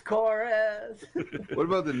endless chorus. What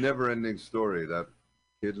about the Never-Ending Story? That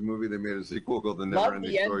kids movie they made a sequel called The Love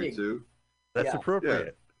Never-Ending the Story ending. 2. That's Yeah.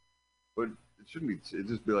 appropriate. But it shouldn't be. It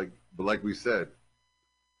just be like, but like we said,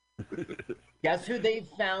 Guess who they've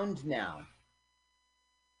found now?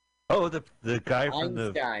 Oh, the guy from the.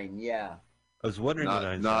 Einstein, yeah. I was wondering what not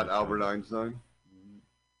Einstein. Albert Einstein.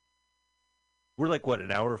 We're like what,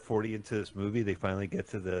 an hour 40 into this movie? They finally get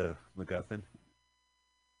to the MacGuffin.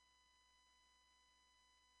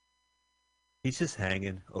 He's just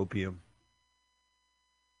hanging opium.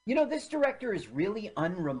 You know, this director is really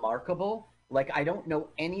unremarkable. Like, I don't know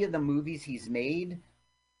any of the movies he's made,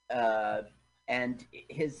 and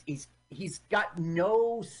he's got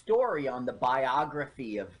no story on the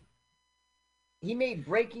biography of. He made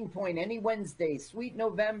Breaking Point, Any Wednesday, Sweet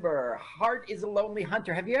November, Heart is a Lonely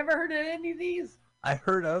Hunter. Have you ever heard of any of these? I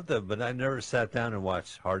heard of them, but I never sat down and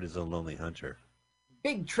watched Hard as a Lonely Hunter.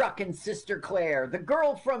 Big Truck and Sister Claire, The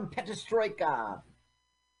Girl from Petrostroika.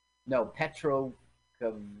 No, Petro.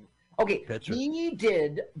 Okay, Petro- he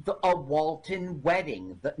did a Walton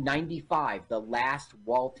wedding, the 95, the last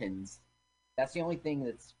Waltons. That's the only thing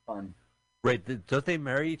that's fun. Right, don't they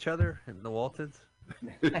marry each other in the Waltons?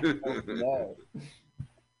 I don't know.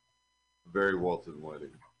 Very Walton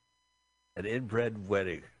wedding. An inbred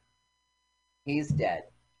wedding. He's dead.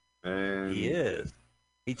 And He is.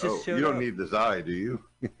 He just showed you don't up. need this eye, do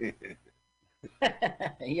you?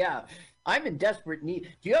 Yeah, I'm in desperate need.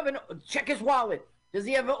 Do you have check his wallet? Does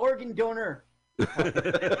he have an organ donor?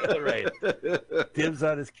 Right. Dibs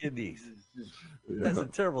on his kidneys. That's a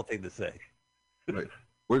terrible thing to say. Right.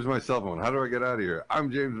 Where's my cell phone? How do I get out of here? I'm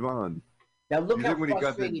James Bond. Now look You how think when he got the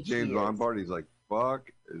frustrated James she Bond is. part, he's like,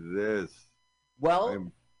 "Fuck this." Well,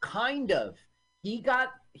 I'm- kind of.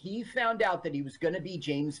 He found out that he was going to be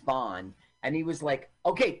James Bond, and he was like,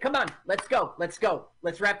 "Okay, come on, let's go, let's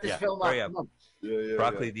wrap this Yeah, film up." hurry up. Come on." Yeah.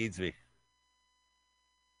 Broccoli needs me.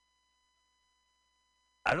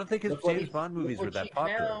 I don't think his Look what James he- Bond movies look were what that she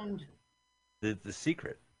popular. found. The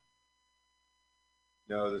Secret.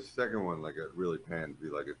 No, the second one, like, it really panned to be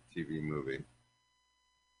like a TV movie.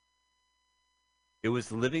 It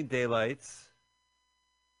was Living Daylights.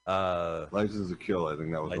 License to Kill, I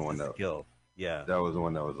think that was the one License to that Kill. Yeah. that was the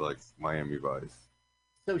one that was like Miami Vice.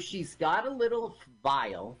 So she's got a little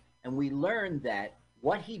vial, and we learned that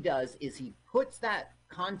what he does is he puts that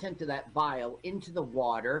content of that vial into the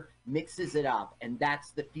water, mixes it up, and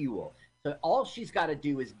that's the fuel. So all she's got to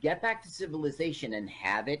do is get back to civilization and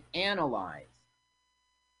have it analyzed.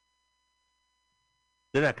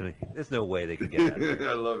 They're not going to. There's no way they can get that.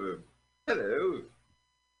 I love him. Hello.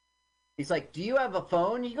 He's like, "Do you have a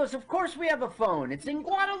phone?" He goes, "Of course we have a phone. It's in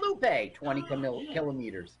Guadalupe, 20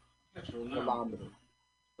 kilometers. Kilometers."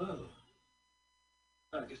 Well,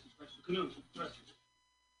 I guess it's back to the canoe.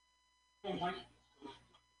 Come on, Mike.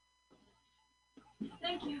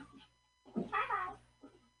 Thank you.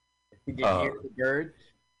 Did you hear the bird?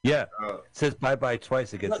 Yeah. It says bye-bye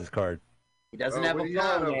twice against his card. He doesn't have a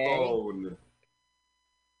phone, phone.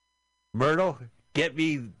 Myrtle, get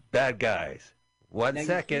me bad guys. One Now,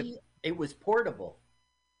 second. you see, it was portable.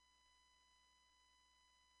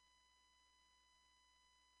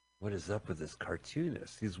 What is up with this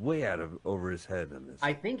cartoonist? He's way over his head in this.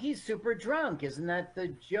 I think he's super drunk. Isn't that the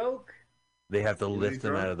joke? They have to Is he lift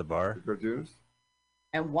him drunk? out of the bar. The cartoonist?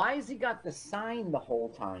 And why has he got the sign the whole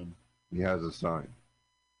time? He has a sign.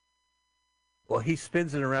 Well, he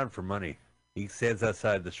spins it around for money. He stands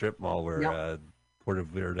outside the strip mall where Yep. Puerto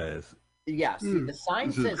Verde is. Yeah, see, the sign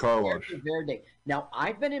This is says car Puerto wash. Verde. Now,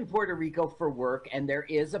 I've been in Puerto Rico for work, and there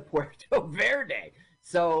is a Puerto Verde.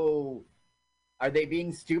 So, are they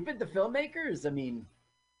being stupid, the filmmakers? I mean,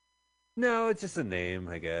 No, it's just a name,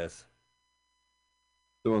 I guess.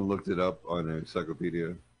 Someone looked it up on an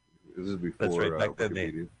encyclopedia. This is before That's right, back then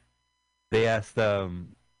Wikipedia. They asked, remember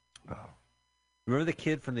the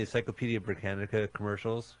kid from the Encyclopedia Britannica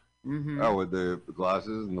commercials? mhm. Oh, with the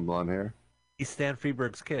glasses and the blonde hair? He's Stan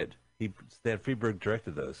Freberg's kid. Stan Freberg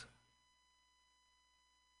directed those.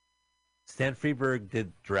 Stan Freberg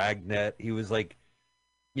did Dragnet. He was like,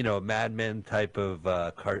 a Mad Men type of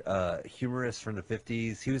humorist from the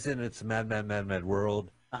 50s. He was in It's Mad Mad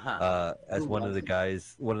World as Who one of the wasn't?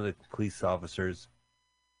 guys, one of the police officers.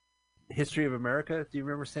 History of America. Do you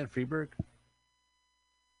remember Stan Freberg?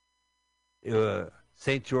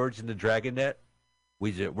 St. George and the Dragonet.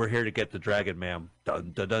 We're here to get the dragon, ma'am.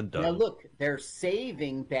 Dun dun dun dun. Now, look, they're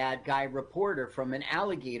saving bad guy reporter from an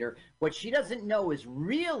alligator. What she doesn't know is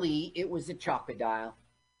really it was a crocodile.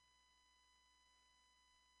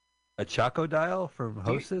 A Chocodile from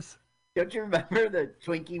Hostess? Don't you remember the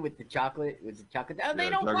Twinkie with the chocolate? It was a crocodile. They Yeah,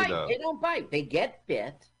 don't bite. crocodile. They don't bite. They get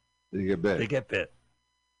bit. Did you get bit? They get bit.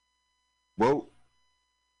 Whoa.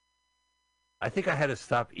 I think I had to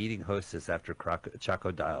stop eating Hostess after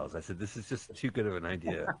Chocodiles. I said, this is just too good of an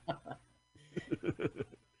idea.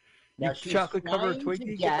 Now You she's chocolate covered trying to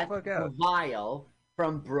Twinkie? Get get the fuck the out. vial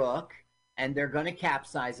from Brooke, and they're going to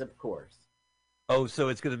capsize, of course. Oh, so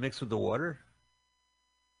it's going to mix with the water?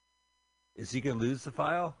 Is he going to lose the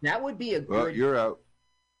file? That would be a Well, good. you're out.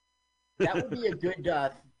 That would be a good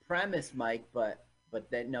premise, Mike. But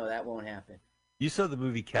then no, that won't happen. You saw the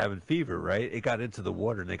movie Cabin Fever, right? It got into the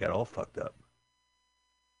water and they got all fucked up.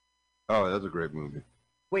 Oh, that's a great movie.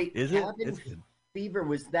 Wait, Is it? Cabin It's good. Fever,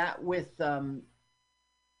 was that with Get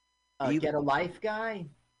a Life guy?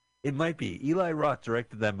 It might be. Eli Roth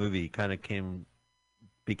directed that movie, kind of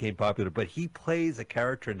became popular, but he plays a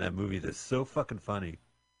character in that movie that's so fucking funny.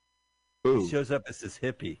 Ooh. He shows up as this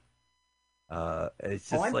hippie. It's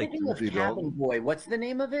just I'm like thinking of Timothy Cabin Dalton. Boy. What's the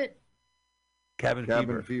name of it? Cabin Cabin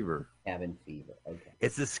Fever. Fever. Cabin Fever. Okay.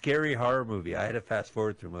 It's a scary horror movie. I had to fast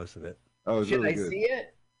forward through most of it. Oh, it's Should really I good. see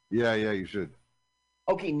it? Yeah, you should.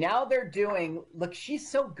 Okay, now they're doing. Look, she's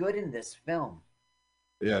so good in this film.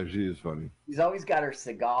 Yeah, she is funny. She's always got her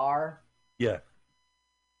cigar. Yeah.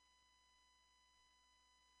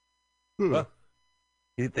 Hmm. Well,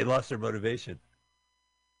 they lost their motivation.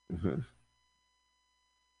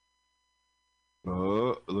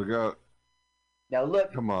 Oh, look out. Now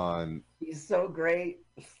look, Come on. she's so great.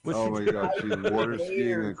 What's Oh she my doing? god, she's water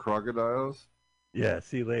skiing and crocodiles? Yeah,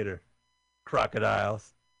 see you later.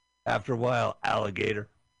 Crocodiles. After a while, alligator.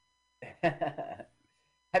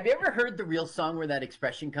 Have you ever heard the real song where that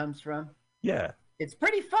expression comes from? Yeah. It's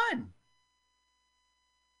pretty fun.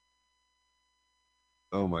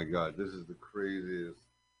 Oh my god, this is the craziest.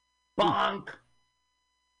 Bonk.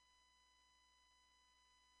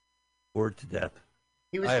 Bored to death.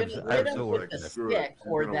 He was I am- going to I am hit him so with like the that. Screw it. stick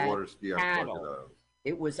She's or gonna that water ski on paddle. crocodiles.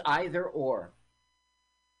 It was either or.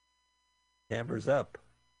 Hammers up.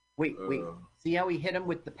 Wait. Uh. See how he hit him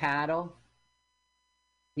with the paddle?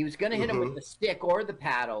 He was going to hit him with the stick or the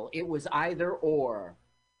paddle. It was either or.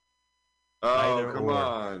 Oh, Either come or.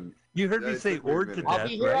 on. You heard me That say took me a "ord to minute. I'll death,"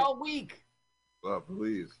 be here right? all week. Oh,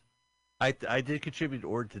 please. I did contribute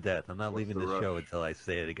 "ord to death." I'm not What's leaving the the show rush? until I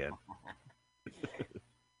say it again.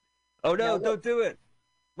 Oh no! Now, look. Don't do it.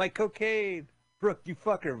 My cocaine, Brooke. You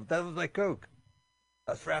fucker. That was my coke.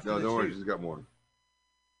 That's for after No, the don't worry, shoot. she's got more.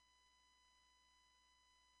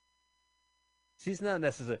 She's not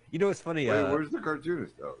necessary. You know what's funny? Wait, where's the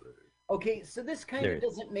cartoonist? Oh, Okay, so this kind There of it is.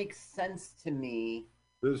 doesn't make sense to me.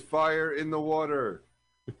 there's fire in the water.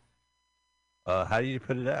 How do you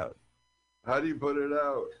put it out? How do you put it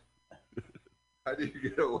out? How do you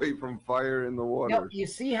get away from fire in the water? Now, you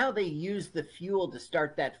see how they use the fuel to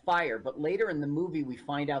start that fire, but later in the movie we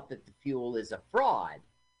find out that the fuel is a fraud.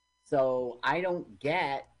 So I don't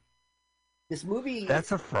get this movie.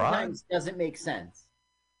 That's a fraud? Sometimes doesn't make sense.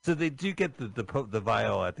 So they do get the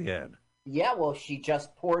vial at the end. Yeah, well, she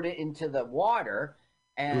just poured it into the water,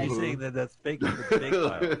 Are and you saying that that's fake? It's a fake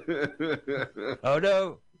vial. Oh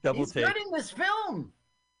no! Double he's take. good in this film.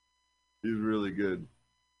 He's really good.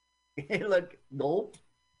 Look, nope.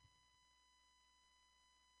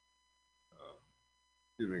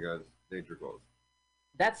 Excuse me, guys. Nature calls.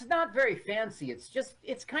 That's not very fancy.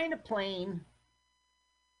 It's kind of plain.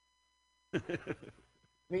 I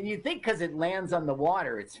mean, you think because it lands on the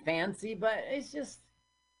water, it's fancy, but it's just.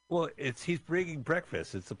 Well, he's bringing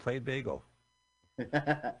breakfast. It's a plain bagel.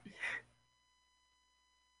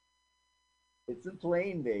 It's a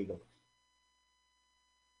plain bagel.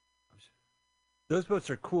 Those boats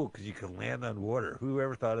are cool because you can land on water. Who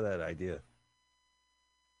ever thought of that idea?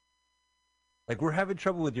 Like, we're having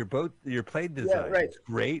trouble with your plane design. Yeah, right. It's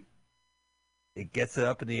great. It gets it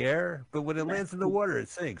up in the air, but when it lands in the water, it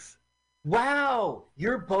sinks. Wow,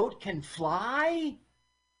 your boat can fly?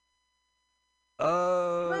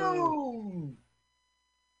 Oh. Boom!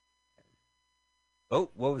 Oh,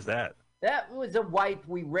 what was that? That was a wipe.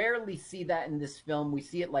 We rarely see that in this film. We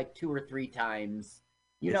see it like 2 or 3 times.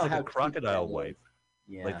 You It's know like how a crocodile teeth- wipe.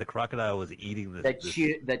 Yeah. Like the crocodile was eating the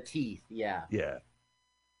the teeth, yeah. Yeah.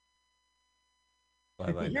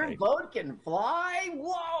 Bye bye Your night. boat can fly?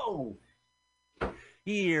 Whoa!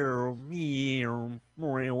 Here.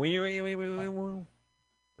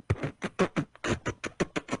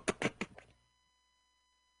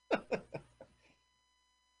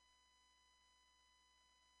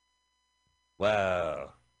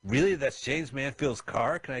 Wow. Really? That's James Manfield's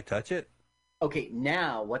car? Can I touch it? Okay,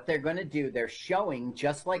 now what they're going to do, they're showing,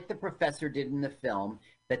 just like the professor did in the film,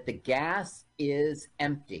 that the gas is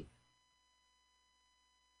empty.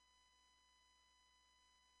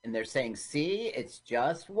 And they're saying, see, it's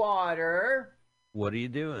just water. What are you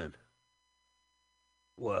doing?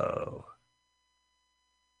 Whoa.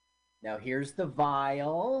 Now here's the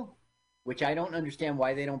vial, which I don't understand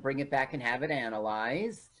why they don't bring it back and have it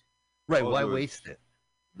analyzed. Right, Also, why it's- waste it?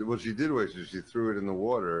 What she did was she threw it in the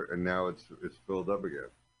water, and now it's filled up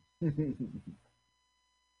again.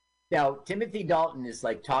 Now, Timothy Dalton is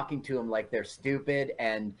like talking to him like they're stupid,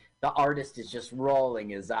 and the artist is just rolling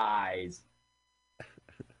his eyes.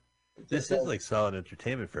 This is like solid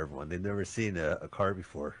entertainment for everyone. They've never seen a car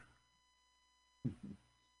before.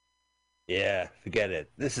 Yeah, forget it.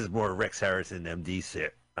 This is more Rex Harrison MD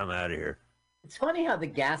shit. I'm out of here. It's funny how the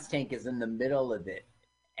gas tank is in the middle of it,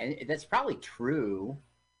 and that's probably true.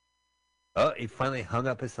 Oh, he finally hung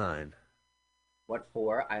up his sign. What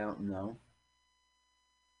for? I don't know.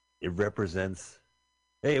 It represents.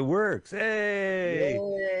 Hey, it works. Hey!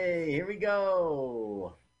 Yay! Here we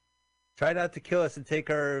go. Try not to kill us and take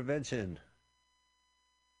our invention.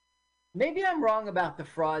 Maybe I'm wrong about the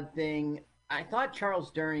fraud thing. I thought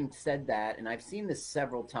Charles During said that, and I've seen this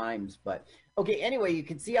several times. But okay, anyway, you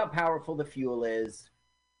can see how powerful the fuel is.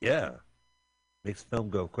 Yeah. Makes film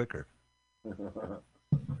go quicker.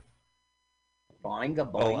 Boinga, boinga,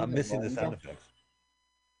 Oh, I'm missing the boinga. sound effects.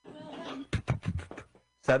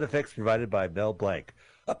 Sound effects provided by Mel Blanc.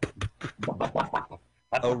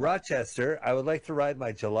 Oh, Rochester, I would like to ride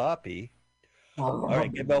my jalopy. All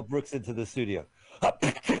right, get Mel Brooks into the studio.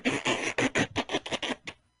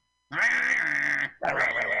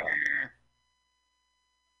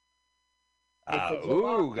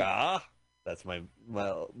 Ooga. That's my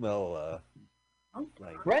Mel.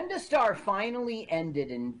 Brenda Starr finally ended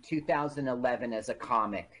in 2011 as a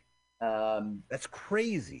comic. That's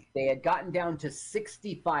crazy. They had gotten down to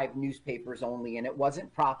 65 newspapers only, and it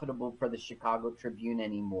wasn't profitable for the Chicago Tribune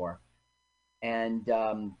anymore. And,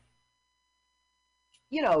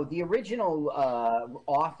 you know, the original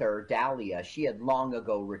author, Dahlia, she had long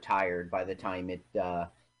ago retired by the time it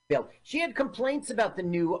failed. She had complaints about the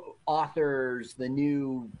new authors,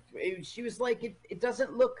 she was like, it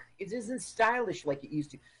doesn't look, it isn't stylish like it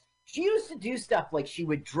used to. She used to do stuff like she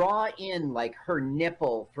would draw in like her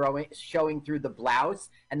nipple showing through the blouse,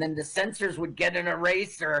 and then the censors would get an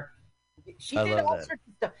eraser. She I did love all that. sorts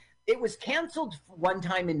of stuff. It was canceled one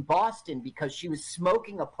time in Boston because she was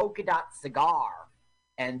smoking a polka dot cigar,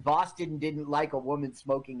 and Boston didn't like a woman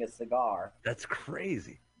smoking a cigar. That's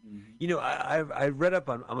crazy. You know, I read up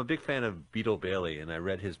on. I'm a big fan of Beetle Bailey, and I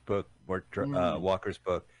read his book, Walker's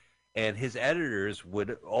book, and his editors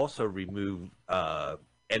would also remove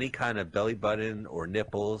any kind of belly button or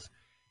nipples,